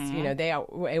sometimes. You know, they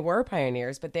were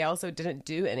pioneers, but they also didn't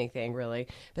do anything really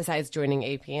besides joining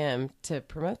APM to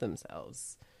promote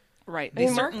themselves. Right. I They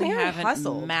mean, Mark certainly Maron haven't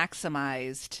hustled.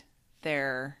 maximized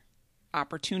their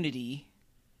opportunity,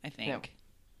 I think.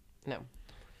 No.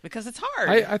 Because it's hard.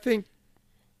 I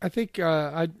think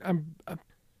I'm a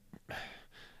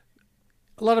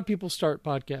lot of people start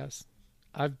podcasts.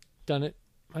 I've done it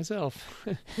myself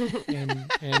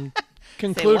and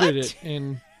concluded it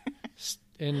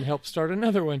and helped start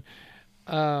another one.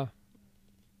 But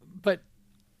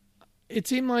it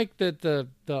seemed like that the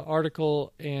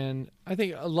article, and I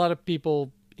think a lot of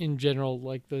people in general,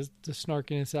 like the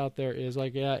snarkiness out there is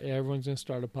like, yeah, everyone's going to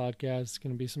start a podcast. It's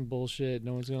going to be some bullshit.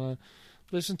 No one's going to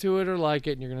listen to it or like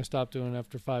it, and you're going to stop doing it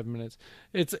after 5 minutes.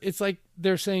 It's like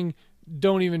they're saying,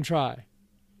 don't even try.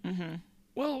 Mm-hmm.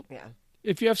 Well, Yeah.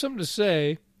 if you have something to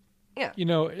say, Yeah. you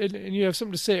know, and you have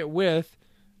something to say it with,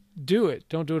 do it.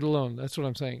 Don't do it alone. That's what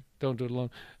I'm saying. Don't do it alone.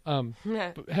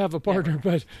 Have a partner,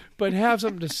 but have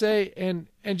something to say and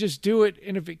just do it.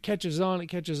 And if it catches on, it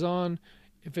catches on.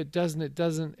 If it doesn't, it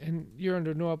doesn't. And you're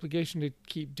under no obligation to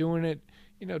keep doing it.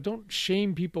 You know, don't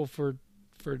shame people for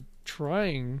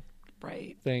trying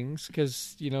Right. things,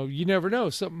 because you know, you never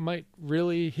know, something might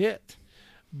really hit.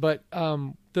 But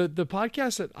the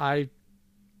podcasts that I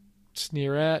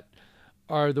sneer at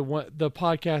are the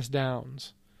podcast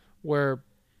downs, where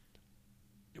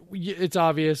it's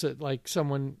obvious that like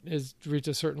someone has reached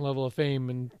a certain level of fame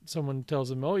and someone tells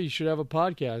them, oh, you should have a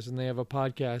podcast, and they have a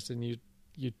podcast, and you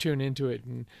tune into it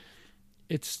and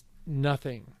it's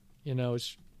nothing, you know,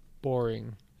 it's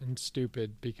boring and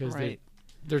stupid because Right.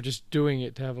 they're just doing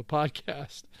it to have a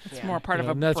podcast. It's more part You of know,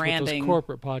 a and that's branding what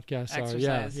those corporate podcasts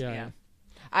exercise. are.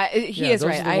 Yeah. He Yeah, is those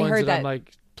right. are the I ones heard that. I'm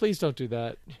like, please don't do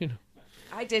that. You know,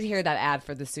 I did hear that ad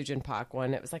for the Sujin Pak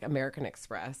one. It was like American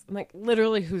Express. I'm like,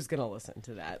 literally, who's going to listen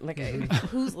to that? Like,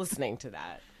 who's listening to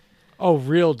that? oh,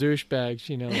 real douchebags.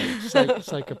 You know, like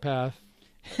psychopath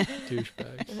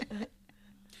douchebags.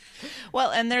 Well,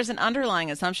 and there's an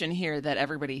underlying assumption here that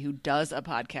everybody who does a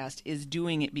podcast is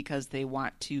doing it because they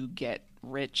want to get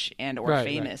rich and or Right,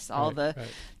 famous. right, All right, the right.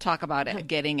 talk about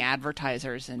getting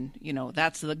advertisers, and you know,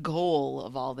 that's the goal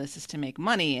of all this, is to make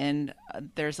money. And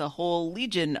there's a whole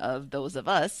legion of those of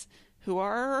us who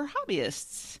are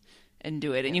hobbyists and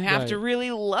do it, and you have to Right. really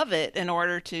love it in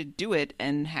order to do it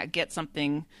and get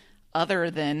something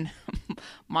other than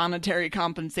monetary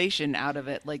compensation out of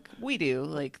it, like we do,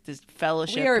 like this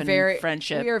fellowship We are and very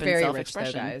friendship We are and very rich, though,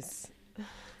 self-expression. guys.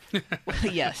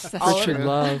 Yes, that's All true. Rich in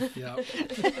love. Yeah.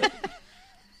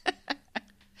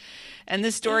 And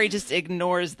this story just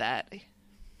ignores that.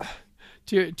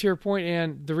 To your point,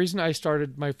 Ann, the reason I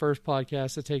started my first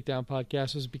podcast, the Takedown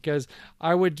Podcast, was because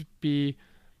I would be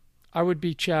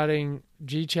chatting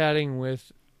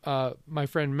with my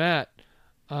friend Matt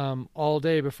all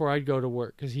day before I'd go to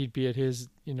work, because he'd be at his,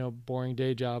 you know, boring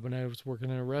day job, and I was working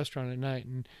in a restaurant at night,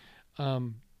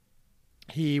 and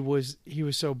he was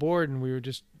so bored, and we would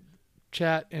just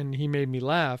chat, and he made me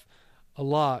laugh a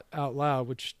lot out loud,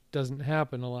 which doesn't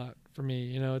happen a lot for me.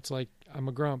 You know, it's like I'm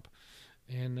a grump,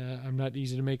 and I'm not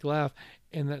easy to make laugh.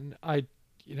 And then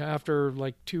after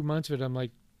like 2 months of it, I'm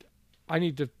like, I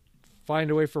need to find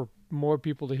a way for more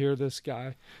people to hear this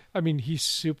guy. I mean, he's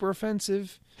super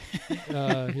offensive.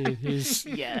 He's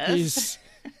Yes.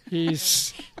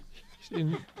 he's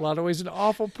in a lot of ways an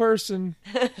awful person.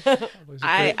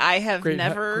 I have great-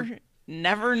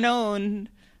 never known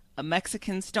a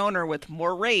Mexican stoner with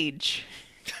more rage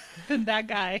than that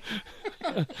guy.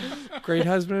 Great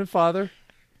husband and father.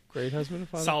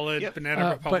 Solid Yep. Banana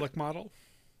but- Republic model.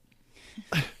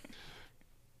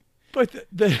 But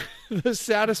the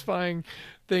satisfying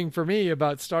thing for me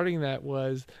about starting that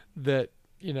was that,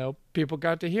 you know, people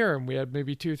got to hear him. We had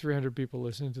maybe 200-300 people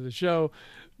listening to the show,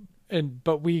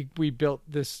 but we built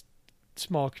this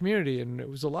small community, and it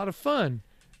was a lot of fun.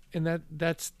 And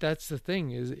that's the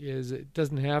thing is it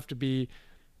doesn't have to be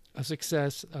a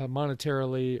success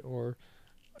monetarily or,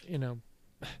 you know,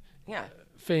 Yeah.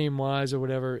 fame wise or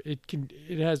whatever.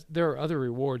 There are other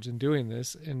rewards in doing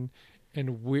this, and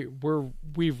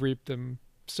we've reaped them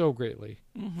so greatly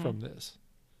from this.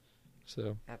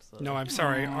 So Absolutely. No, I'm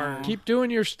sorry. keep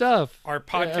doing your stuff. Our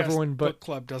podcast everyone but book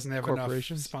club doesn't have enough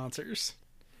corporations. sponsors.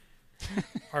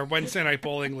 Our Wednesday night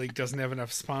bowling league doesn't have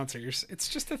enough sponsors. It's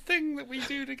just a thing that we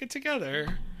do to get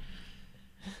together.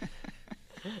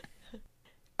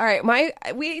 All right,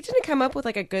 we didn't come up with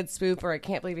like a good spoof or I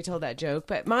can't believe you told that joke,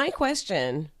 but my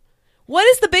question, what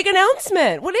is the big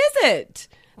announcement? What is it?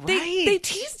 They Right.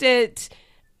 teased it,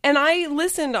 and I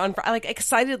listened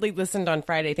excitedly listened on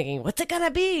Friday thinking, what's it gonna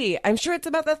be? I'm sure it's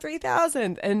about the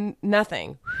 3,000, and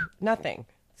nothing,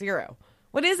 0.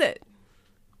 What is it?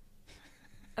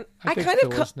 I think kind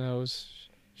of Phyllis knows.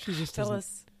 She just doesn't.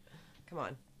 Phyllis, come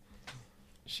on.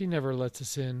 She never lets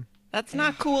us in. That's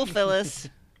not cool, Phyllis.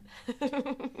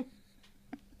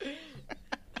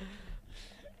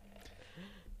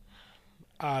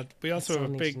 We also still have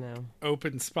a need big to know.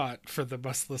 open spot for the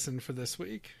must listen for this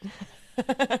week.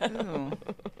 Ooh.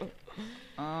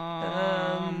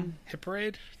 Hit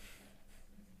parade.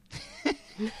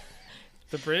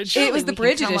 The bridge. It was we the can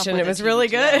bridge come up edition. with It a was TV really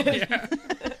show. good.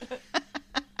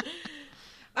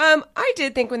 I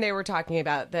did think when they were talking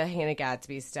about the Hannah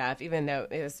Gadsby stuff, even though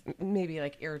it was maybe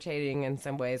like irritating in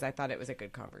some ways, I thought it was a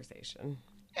good conversation.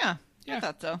 Yeah, Yeah. I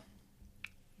thought so.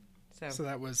 So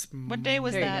that was What day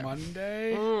was that?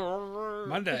 Monday.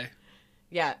 Monday.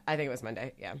 Yeah, I think it was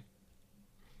Monday. Yeah.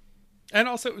 And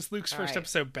also it was Luke's first right.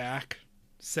 episode back.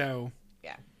 So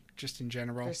Yeah. just in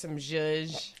general. There's some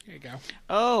zhuzh. There you go.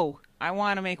 Oh, I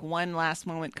want to make one last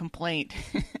moment complaint.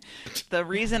 The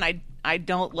reason I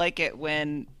don't like it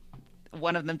when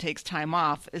one of them takes time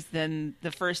off is then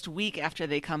the first week after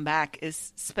they come back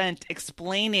is spent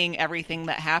explaining everything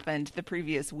that happened the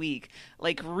previous week,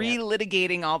 like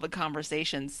relitigating all the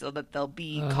conversations so that they'll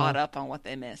be caught up on what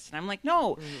they missed. And I'm like,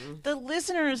 no, the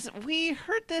listeners, we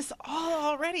heard this all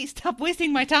already. Stop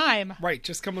wasting my time. Right,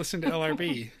 just come listen to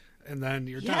LRB and then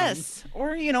you're Yes.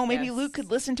 Or, you know, maybe Yes. Luke could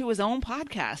listen to his own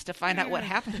podcast to find out what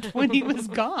happened when he was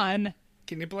gone. done.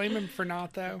 Can you blame him for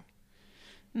not, though?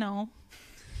 No.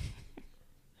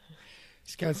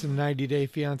 He's got some 90-day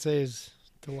fiancés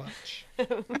to watch.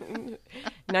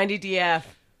 90 DF.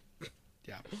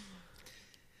 Yeah.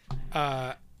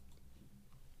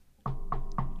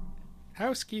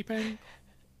 Housekeeping.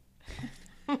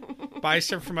 Buy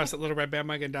stuff from us at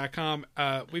littleredbandwagon.com.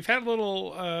 We've had a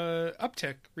little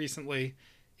uptick recently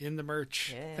in the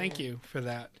merch. Yeah. Thank you for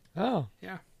that. Oh,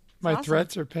 Yeah, my awesome.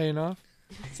 threats are paying off.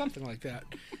 something like that.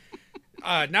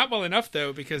 Not well enough,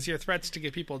 though, because your threats to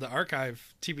get people to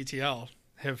archive TBTL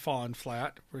have fallen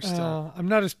flat. We're still... I'm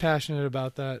not as passionate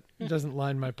about that. It doesn't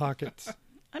line my pockets.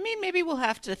 I mean, maybe we'll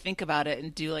have to think about it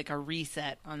and do like a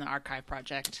reset on the archive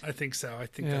project. I think so. I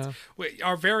think Yeah. that's... Wait,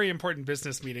 our very important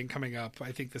business meeting coming up,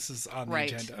 I think this is on the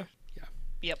Right. agenda. Yeah.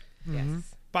 Yep.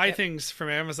 Yes. Buy things from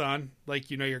Amazon, like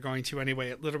you know you're going to anyway,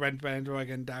 at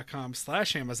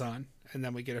littleredbandwagon.com/Amazon, and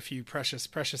then we get a few precious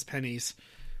pennies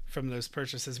from those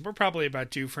purchases. We're probably about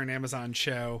due for an Amazon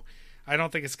show. I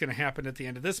don't think it's going to happen at the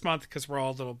end of this month because we're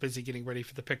all a little busy getting ready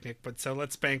for the picnic. But so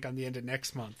let's bank on the end of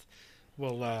next month.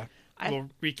 We'll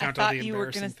recount all thought the you were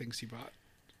embarrassing gonna- things you bought.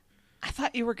 I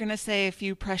thought you were going to say a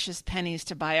few precious pennies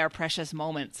to buy our precious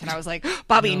moments. And I was like,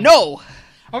 Bobby, no!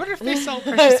 I wonder if they sell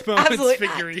Precious Moments Absolutely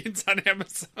not. figurines on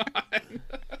Amazon.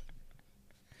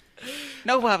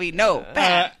 No, Bobby, no.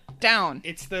 Back down.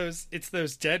 It's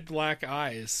those dead black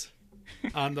eyes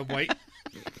on the white.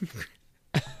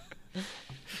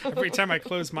 Every time I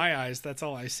close my eyes, that's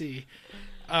all I see.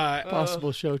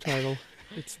 Possible show title.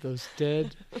 It's those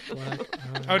dead black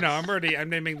eyes. Oh no, I'm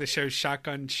naming the show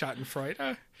Shotgun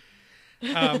Schadenfreude.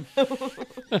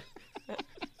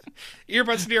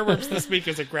 Earbuds and Earworms this week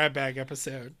is a grab bag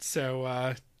episode,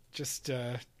 so just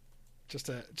a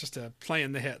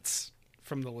playing the hits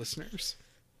from the listeners.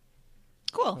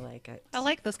 I Cool. like it. I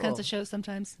like those kinds Cool. of shows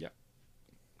sometimes.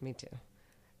 Me too.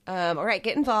 All right,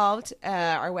 get involved.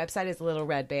 Our website is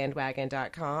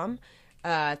littleredbandwagon.com.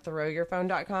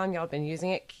 Throwyourphone.com. Y'all been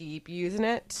using it. Keep using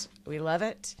it. We love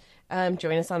it.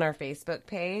 Join us on our Facebook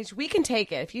page. We can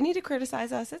take it. If you need to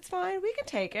criticize us, it's fine. We can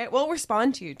take it. We'll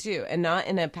respond to you too, and not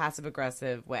in a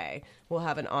passive-aggressive way. We'll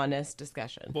have an honest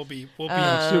discussion. We'll be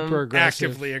Super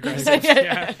aggressive. actively aggressive.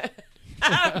 Yeah.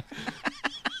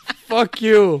 Fuck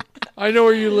you. I know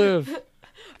where you live.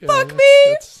 Yeah, Fuck me!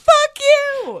 that's- Fuck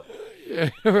you! yeah,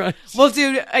 right. We'll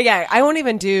do. Yeah, I won't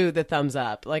even do the thumbs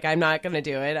up. Like, I'm not gonna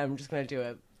do it. I'm just gonna do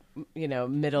a,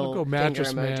 middle I'll go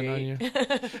mattress finger man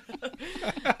emoji.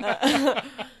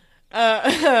 on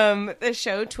you. The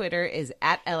show Twitter is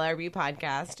at LRB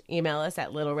Podcast. Email us at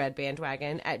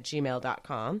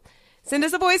littleredbandwagon@gmail.com. Send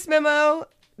us a voice memo.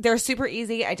 They're super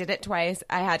easy. I did it twice.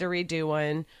 I had to redo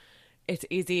one. It's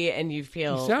easy, and you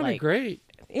feel You sounded like, great.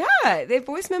 Yeah, the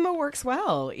voice memo works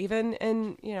well, even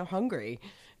in hungry,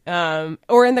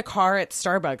 or in the car at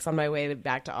Starbucks on my way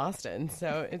back to Austin.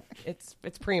 So it's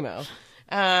primo.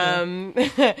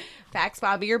 Fax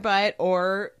Bobby your butt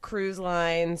or cruise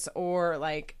lines or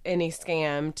like any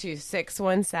scam to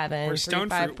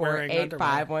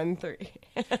 617-354-8513.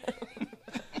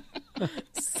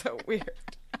 So weird.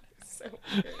 So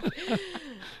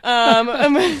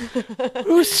weird.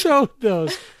 Who sewed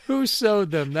those? Who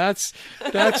sewed them? That's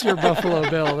your Buffalo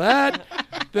Bill.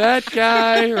 That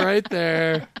guy right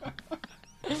there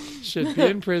should be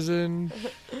in prison.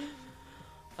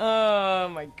 Oh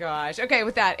my gosh. Okay,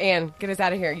 with that, Anne, get us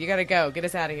out of here. You gotta go. Get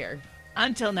us out of here.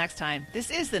 Until next time, this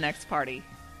is the next party.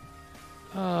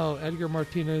 Oh, Edgar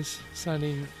Martinez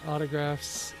signing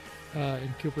autographs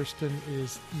in Cooperston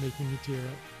is making me tear up.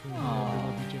 I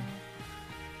love you, Jim.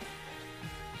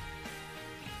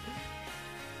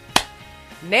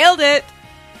 Nailed it.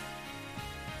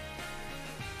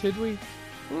 Did we?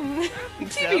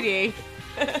 TBD.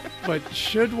 But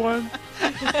should one?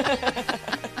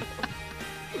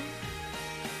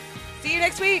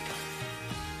 next week.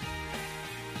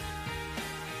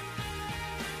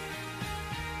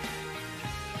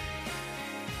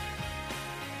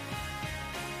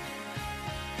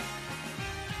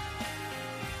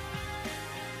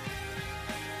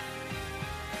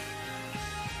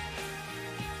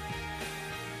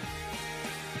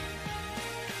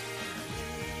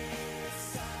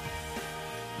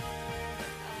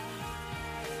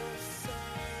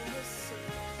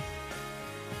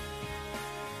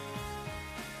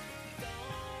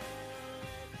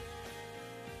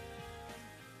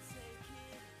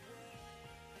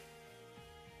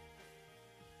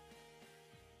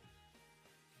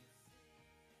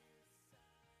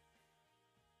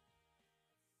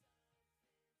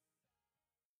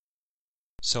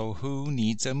 So who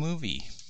needs a movie?